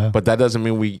about. But that doesn't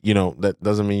mean that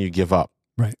doesn't mean you give up.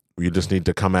 Right. You just need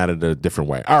to come at it a different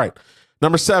way. All right.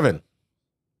 Number 7.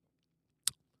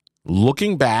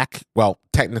 Looking back, the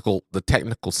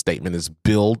technical statement is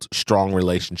build strong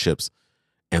relationships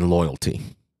and loyalty.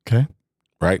 Okay.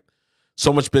 Right.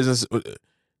 So much business,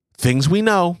 things we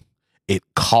know. It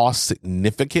costs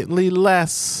significantly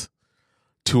less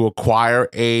to acquire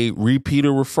a repeat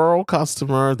or referral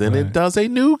customer than it does a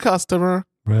new customer.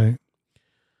 Right.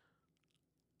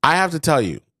 I have to tell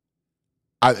you,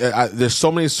 there's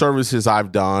so many services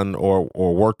I've done or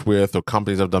worked with or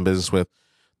companies I've done business with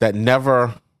that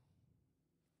never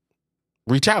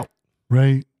reach out.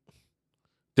 Right.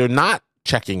 They're not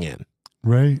checking in.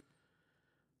 Right.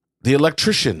 The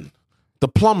electrician, the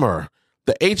plumber,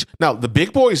 now the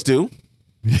big boys do.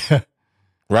 Yeah.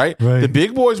 Right? The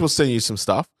big boys will send you some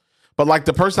stuff. But like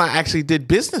the person I actually did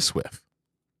business with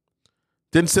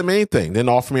didn't send me anything. Didn't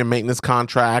offer me a maintenance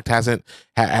contract. Hasn't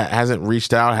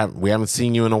reached out. We haven't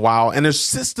seen you in a while. And there's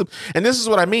system. And this is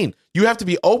what I mean. You have to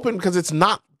be open because it's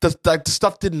not the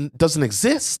stuff doesn't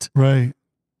exist. Right.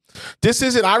 This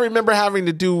isn't. I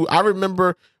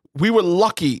remember we were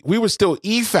lucky. We were still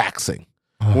e-faxing.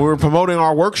 When we were promoting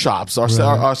our workshops,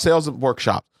 our sales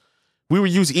workshops. We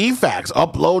would use e-fax,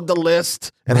 upload the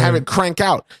list, and have it crank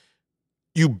out.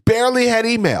 You barely had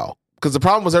email because the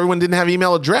problem was everyone didn't have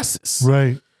email addresses.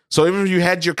 Right. So even if you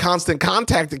had your constant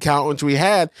contact account, which we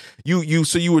had, you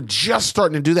were just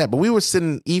starting to do that. But we were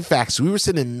sending e-fax. We were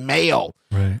sending mail.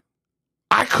 Right.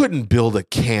 I couldn't build a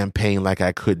campaign like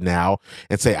I could now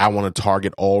and say I want to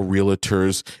target all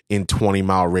realtors in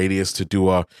 20-mile radius to do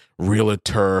a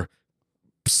realtor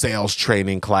sales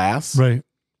training class. Right.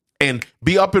 And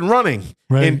be up and running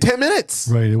in 10 minutes.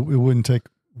 Right. It wouldn't take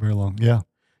very long. Yeah.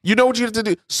 You know what you have to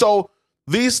do. So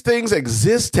these things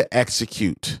exist to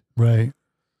execute. Right.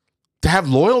 To have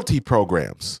loyalty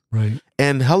programs. Right.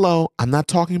 And hello, I'm not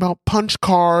talking about punch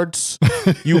cards,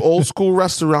 you old school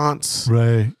restaurants.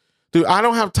 Right. Dude, I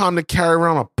don't have time to carry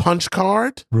around a punch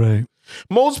card. Right.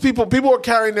 Most people are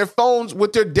carrying their phones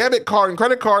with their debit card and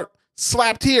credit card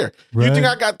slapped here. Right. You think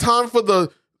I got time for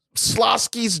the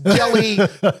Slosky's jelly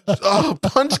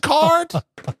punch card?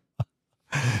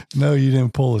 No, you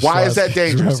didn't pull a Why is that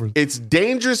dangerous? reference. It's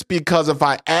dangerous because if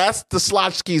I ask the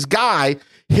Slotchkis guy,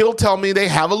 he'll tell me they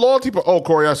have a loyalty program. Oh,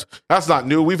 Corey, that's not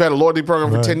new. We've had a loyalty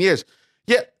program for 10 years.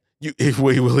 Yeah. If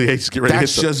we really get ready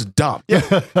That's just dumb. Yeah.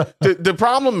 the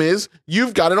problem is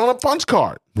you've got it on a punch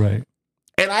card. Right.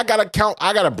 And I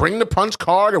gotta bring the punch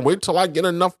card and wait till I get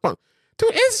enough punch. Dude,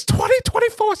 it's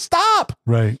 2024. Stop.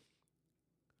 Right.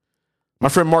 My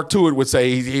friend Mark Tewitt would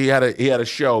say he had a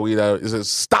show. He says,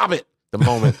 stop it. The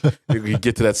moment you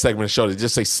get to that segment of the show, they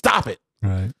just say, stop it.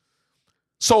 Right.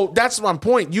 So that's my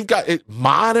point. You've got it.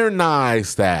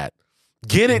 Modernize that.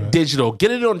 Get it digital.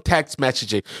 Get it on text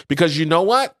messaging. Because you know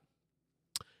what?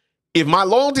 If my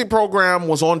loyalty program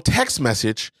was on text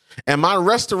message and my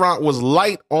restaurant was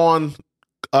light on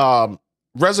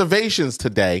reservations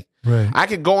today, I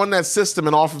could go on that system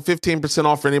and offer 15%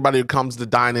 off for anybody who comes to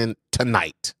dine in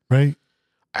tonight. Right.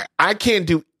 I can't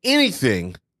do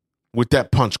anything with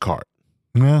that punch card.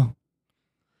 No.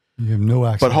 You have no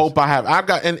access. But hope I've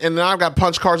got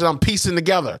punch cards that I'm piecing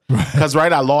together. Because I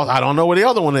don't know where the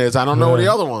other one is. I don't know where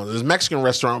the other one is. There's a Mexican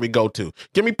restaurant we go to.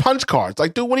 Give me punch cards.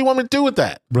 Like, dude, what do you want me to do with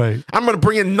that? Right. I'm going to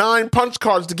bring in 9 punch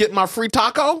cards to get my free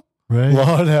taco? Right.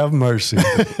 Lord have mercy.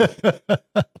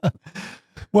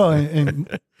 Well,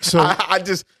 and so I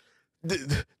just,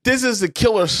 this is the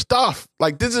killer stuff.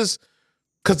 Like, this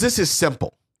is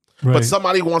simple. Right. But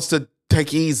somebody wants to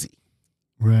take easy.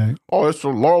 Right. Oh, it's a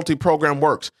loyalty program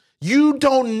works. You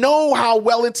don't know how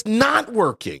well it's not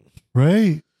working.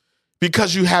 Right.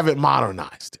 Because you haven't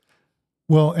modernized it.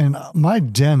 Well, and my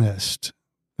dentist,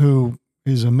 who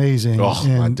is amazing,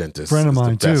 and my dentist, friend of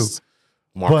mine the best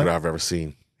too, marketer I've ever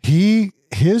seen.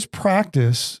 His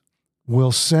practice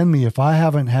will send me, if I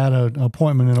haven't had an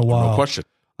appointment in a while. No question.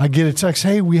 I get a text,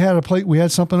 hey, we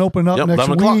had something open up next 11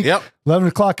 week. o'clock. Yep. 11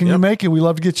 o'clock, can you make it? We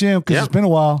love to get you in because it's been a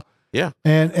while. Yeah.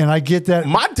 And I get that.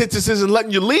 My dentist isn't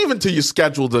letting you leave until you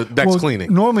schedule the next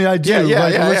cleaning. Normally I do.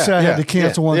 Let's say I had to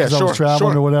cancel one because I was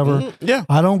traveling or whatever. Mm-hmm. Yeah.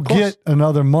 I don't get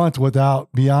another month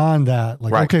without beyond that.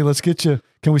 Like, okay, let's get you.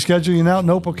 Can we schedule you now?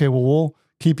 Nope. Okay, well, we'll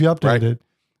keep you updated.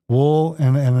 We'll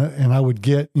and I would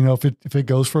get, if it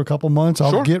goes for a couple months,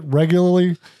 I'll get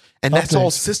regularly. And that's all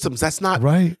systems. That's not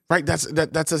right. That's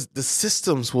the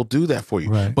systems will do that for you.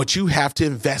 Right. But you have to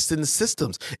invest in the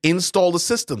systems, install the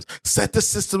systems, set the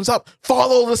systems up,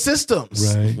 follow the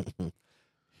systems. Right.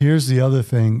 Here's the other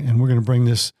thing, and we're going to bring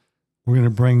this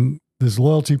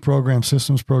loyalty program,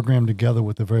 systems program together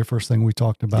with the very first thing we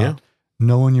talked about,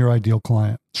 knowing your ideal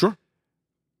client. Sure.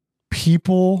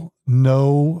 People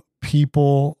know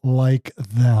people like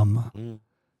them. Mm.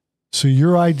 So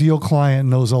your ideal client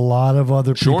knows a lot of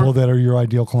other people that are your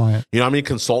ideal client. You know how many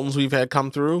consultants we've had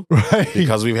come through? Right.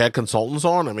 Because we've had consultants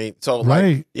on. I mean, so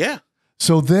yeah.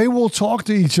 So they will talk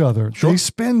to each other. Sure. They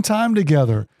spend time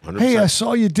together. 100%. Hey, I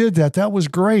saw you did that. That was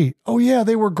great. Oh yeah,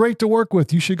 they were great to work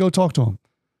with. You should go talk to them.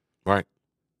 Right.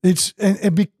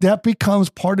 That becomes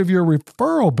part of your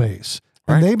referral base,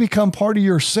 and they become part of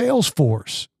your sales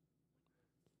force.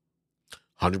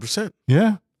 100%.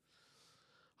 Yeah.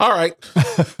 All right.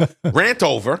 Rant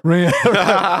over.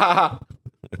 Yeah,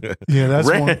 that's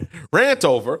one. Rant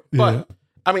over. But,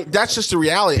 I mean, that's just the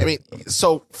reality. I mean,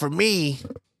 so for me,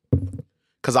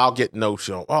 because I'll get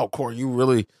notion, oh, Corey, you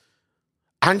really,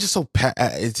 I'm just so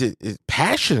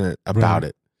passionate about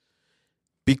it.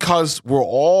 Because we're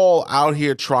all out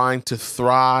here trying to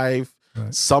thrive.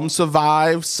 Right. Some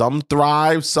survive, some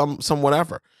thrive, some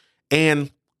whatever. And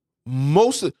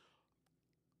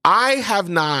I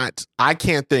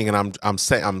can't think, and I'm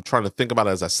trying to think about it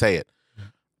as I say it.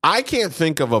 I can't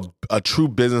think of a true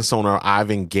business owner I've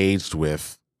engaged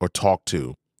with or talked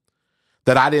to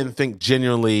that I didn't think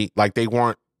genuinely, like they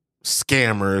weren't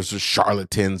scammers or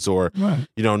charlatans or,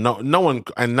 no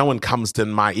one comes to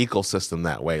my ecosystem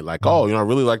that way. Like, I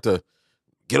really like to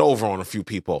get over on a few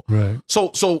people. Right.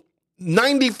 So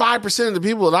 95% of the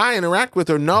people that I interact with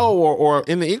or know or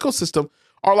in the ecosystem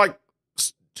are like,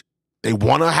 they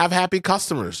want to have happy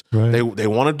customers. Right. They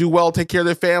want to do well, take care of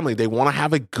their family. They want to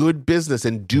have a good business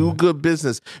and do good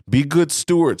business, be good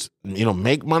stewards,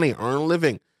 make money, earn a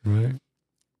living. Right.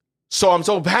 So I'm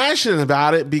so passionate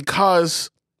about it because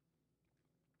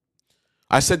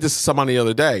I said this to somebody the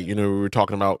other day. We were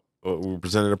talking about, we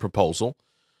presented a proposal.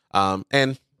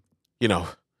 And,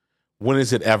 when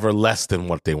is it ever less than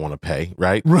what they want to pay,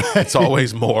 right? Right. It's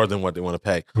always more than what they want to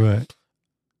pay. Right.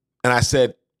 And I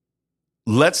said,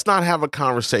 let's not have a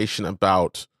conversation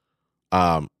about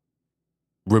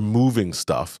removing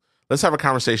stuff. Let's have a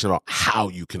conversation about how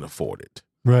you can afford it.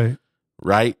 Right.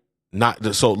 Right?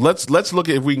 So let's look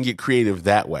at if we can get creative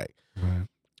that way. Right.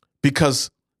 Because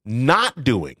not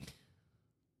doing,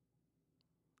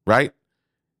 right,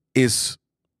 is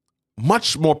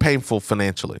much more painful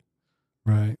financially.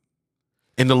 Right.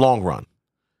 In the long run.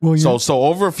 Well, so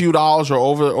over a few dollars or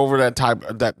over that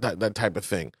type of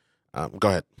thing. Go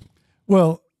ahead.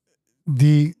 Well,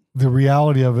 the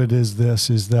reality of it is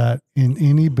that in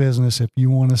any business, if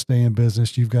you want to stay in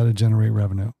business, you've got to generate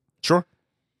revenue. Sure.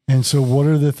 And so what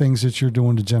are the things that you're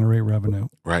doing to generate revenue?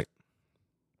 Right.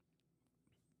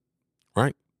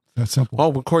 That's simple.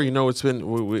 Well, Corey,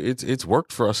 it's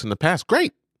worked for us in the past.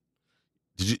 Great.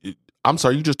 I'm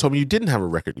sorry, you just told me you didn't have a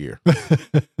record year.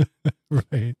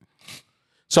 Right.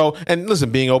 So, and listen,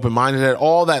 being open-minded,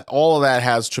 all of that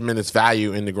has tremendous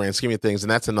value in the grand scheme of things, and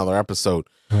that's another episode.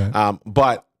 Right.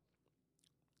 But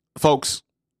folks,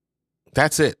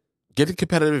 that's it. Get a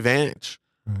competitive advantage.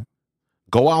 Right.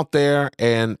 Go out there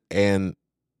and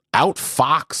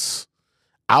outfox,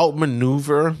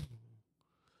 outmaneuver.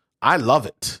 I love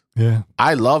it. Yeah.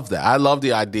 I love that. I love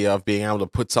the idea of being able to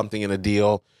put something in a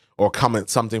deal or come at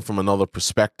something from another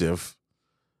perspective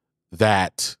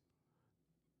that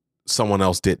someone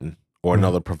else didn't or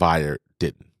another provider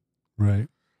didn't. Right.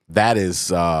 That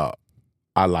is, I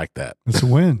like that. It's a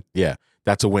win. Yeah,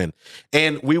 that's a win.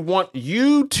 And we want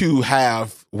you to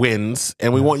have wins,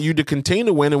 and we want you to continue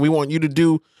to win, and we want you to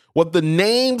do what the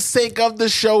namesake of the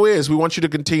show is. We want you to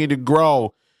continue to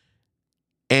grow.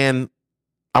 And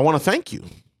I want to thank you.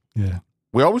 Yeah.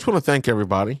 We always want to thank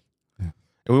everybody. Yeah.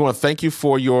 And we want to thank you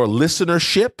for your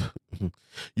listenership,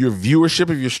 your viewership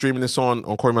if you're streaming this on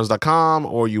CoreyMills.com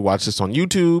or you watch this on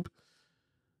YouTube.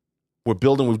 We've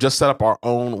just set up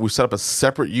we've set up a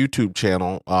separate YouTube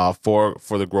channel for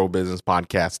the Grow Business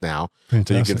Podcast now.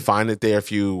 Fantastic. So you can find it there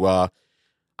if you, I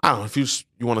don't know, if you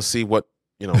want to see what,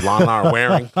 Lon and I are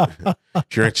wearing.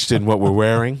 If you're interested in what we're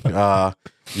wearing,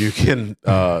 you can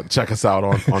check us out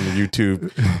on the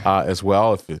YouTube as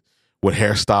well. What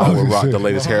hairstyle we're rocking, the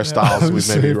latest hairstyles we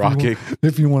may be rocking.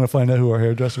 If you want to find out who our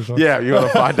hairdressers are. Yeah, you want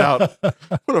to find out. Want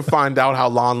to find out how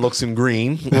Lon looks in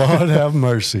green. Lord have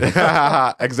mercy.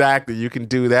 Exactly, you can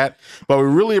do that. But we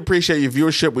really appreciate your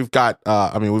viewership. We've got,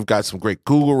 we've got some great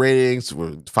Google ratings.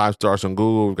 We're 5 stars on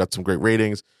Google. We've got some great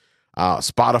ratings.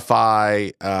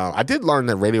 Spotify. I did learn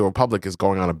that Radio Republic is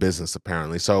going out of business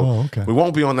apparently, so we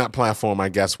won't be on that platform, I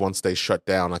guess, once they shut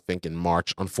down. I think in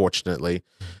March, unfortunately.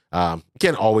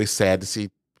 Again, always sad to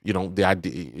see. The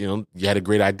idea. You had a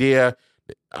great idea.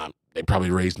 They probably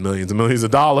raised millions and millions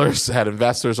of dollars, had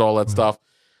investors, all that stuff.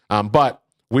 But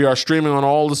we are streaming on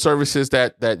all the services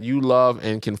that you love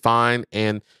and can find.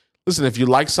 And listen, if you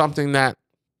like something that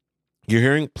you're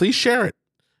hearing, please share it.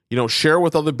 Share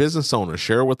with other business owners,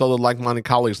 share with other like-minded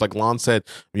colleagues. Like Lon said,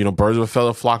 birds of a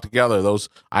feather flock together. Those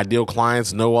ideal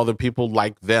clients know other people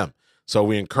like them. So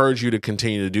we encourage you to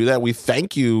continue to do that. We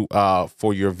thank you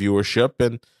for your viewership,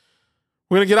 and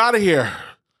we're going to get out of here.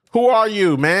 Who are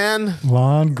you, man?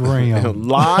 Lon Graham.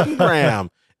 Lon Graham.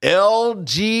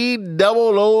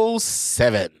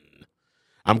 LG007.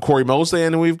 I'm Corey Mosley,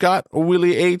 and we've got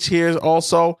Willie H here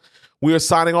also. We are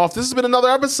signing off. This has been another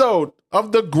episode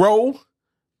of the Grow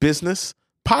Business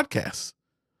Podcast.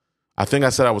 I think I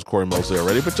said I was Corey Mosley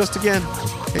already, but just again,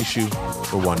 in case you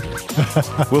were wondering.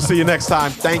 We'll see you next time.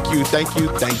 Thank you. Thanks for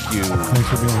being here.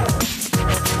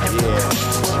 Yeah.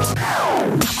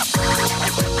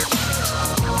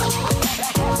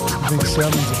 I think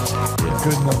 7's a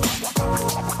good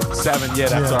number. 7, yeah,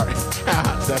 that's all right.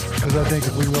 Because I think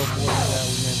if we wrote more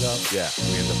than that,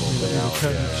 we end up over the hour. Either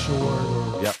cutting it short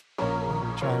or Yep. we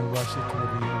try and rush it toward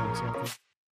the end or something.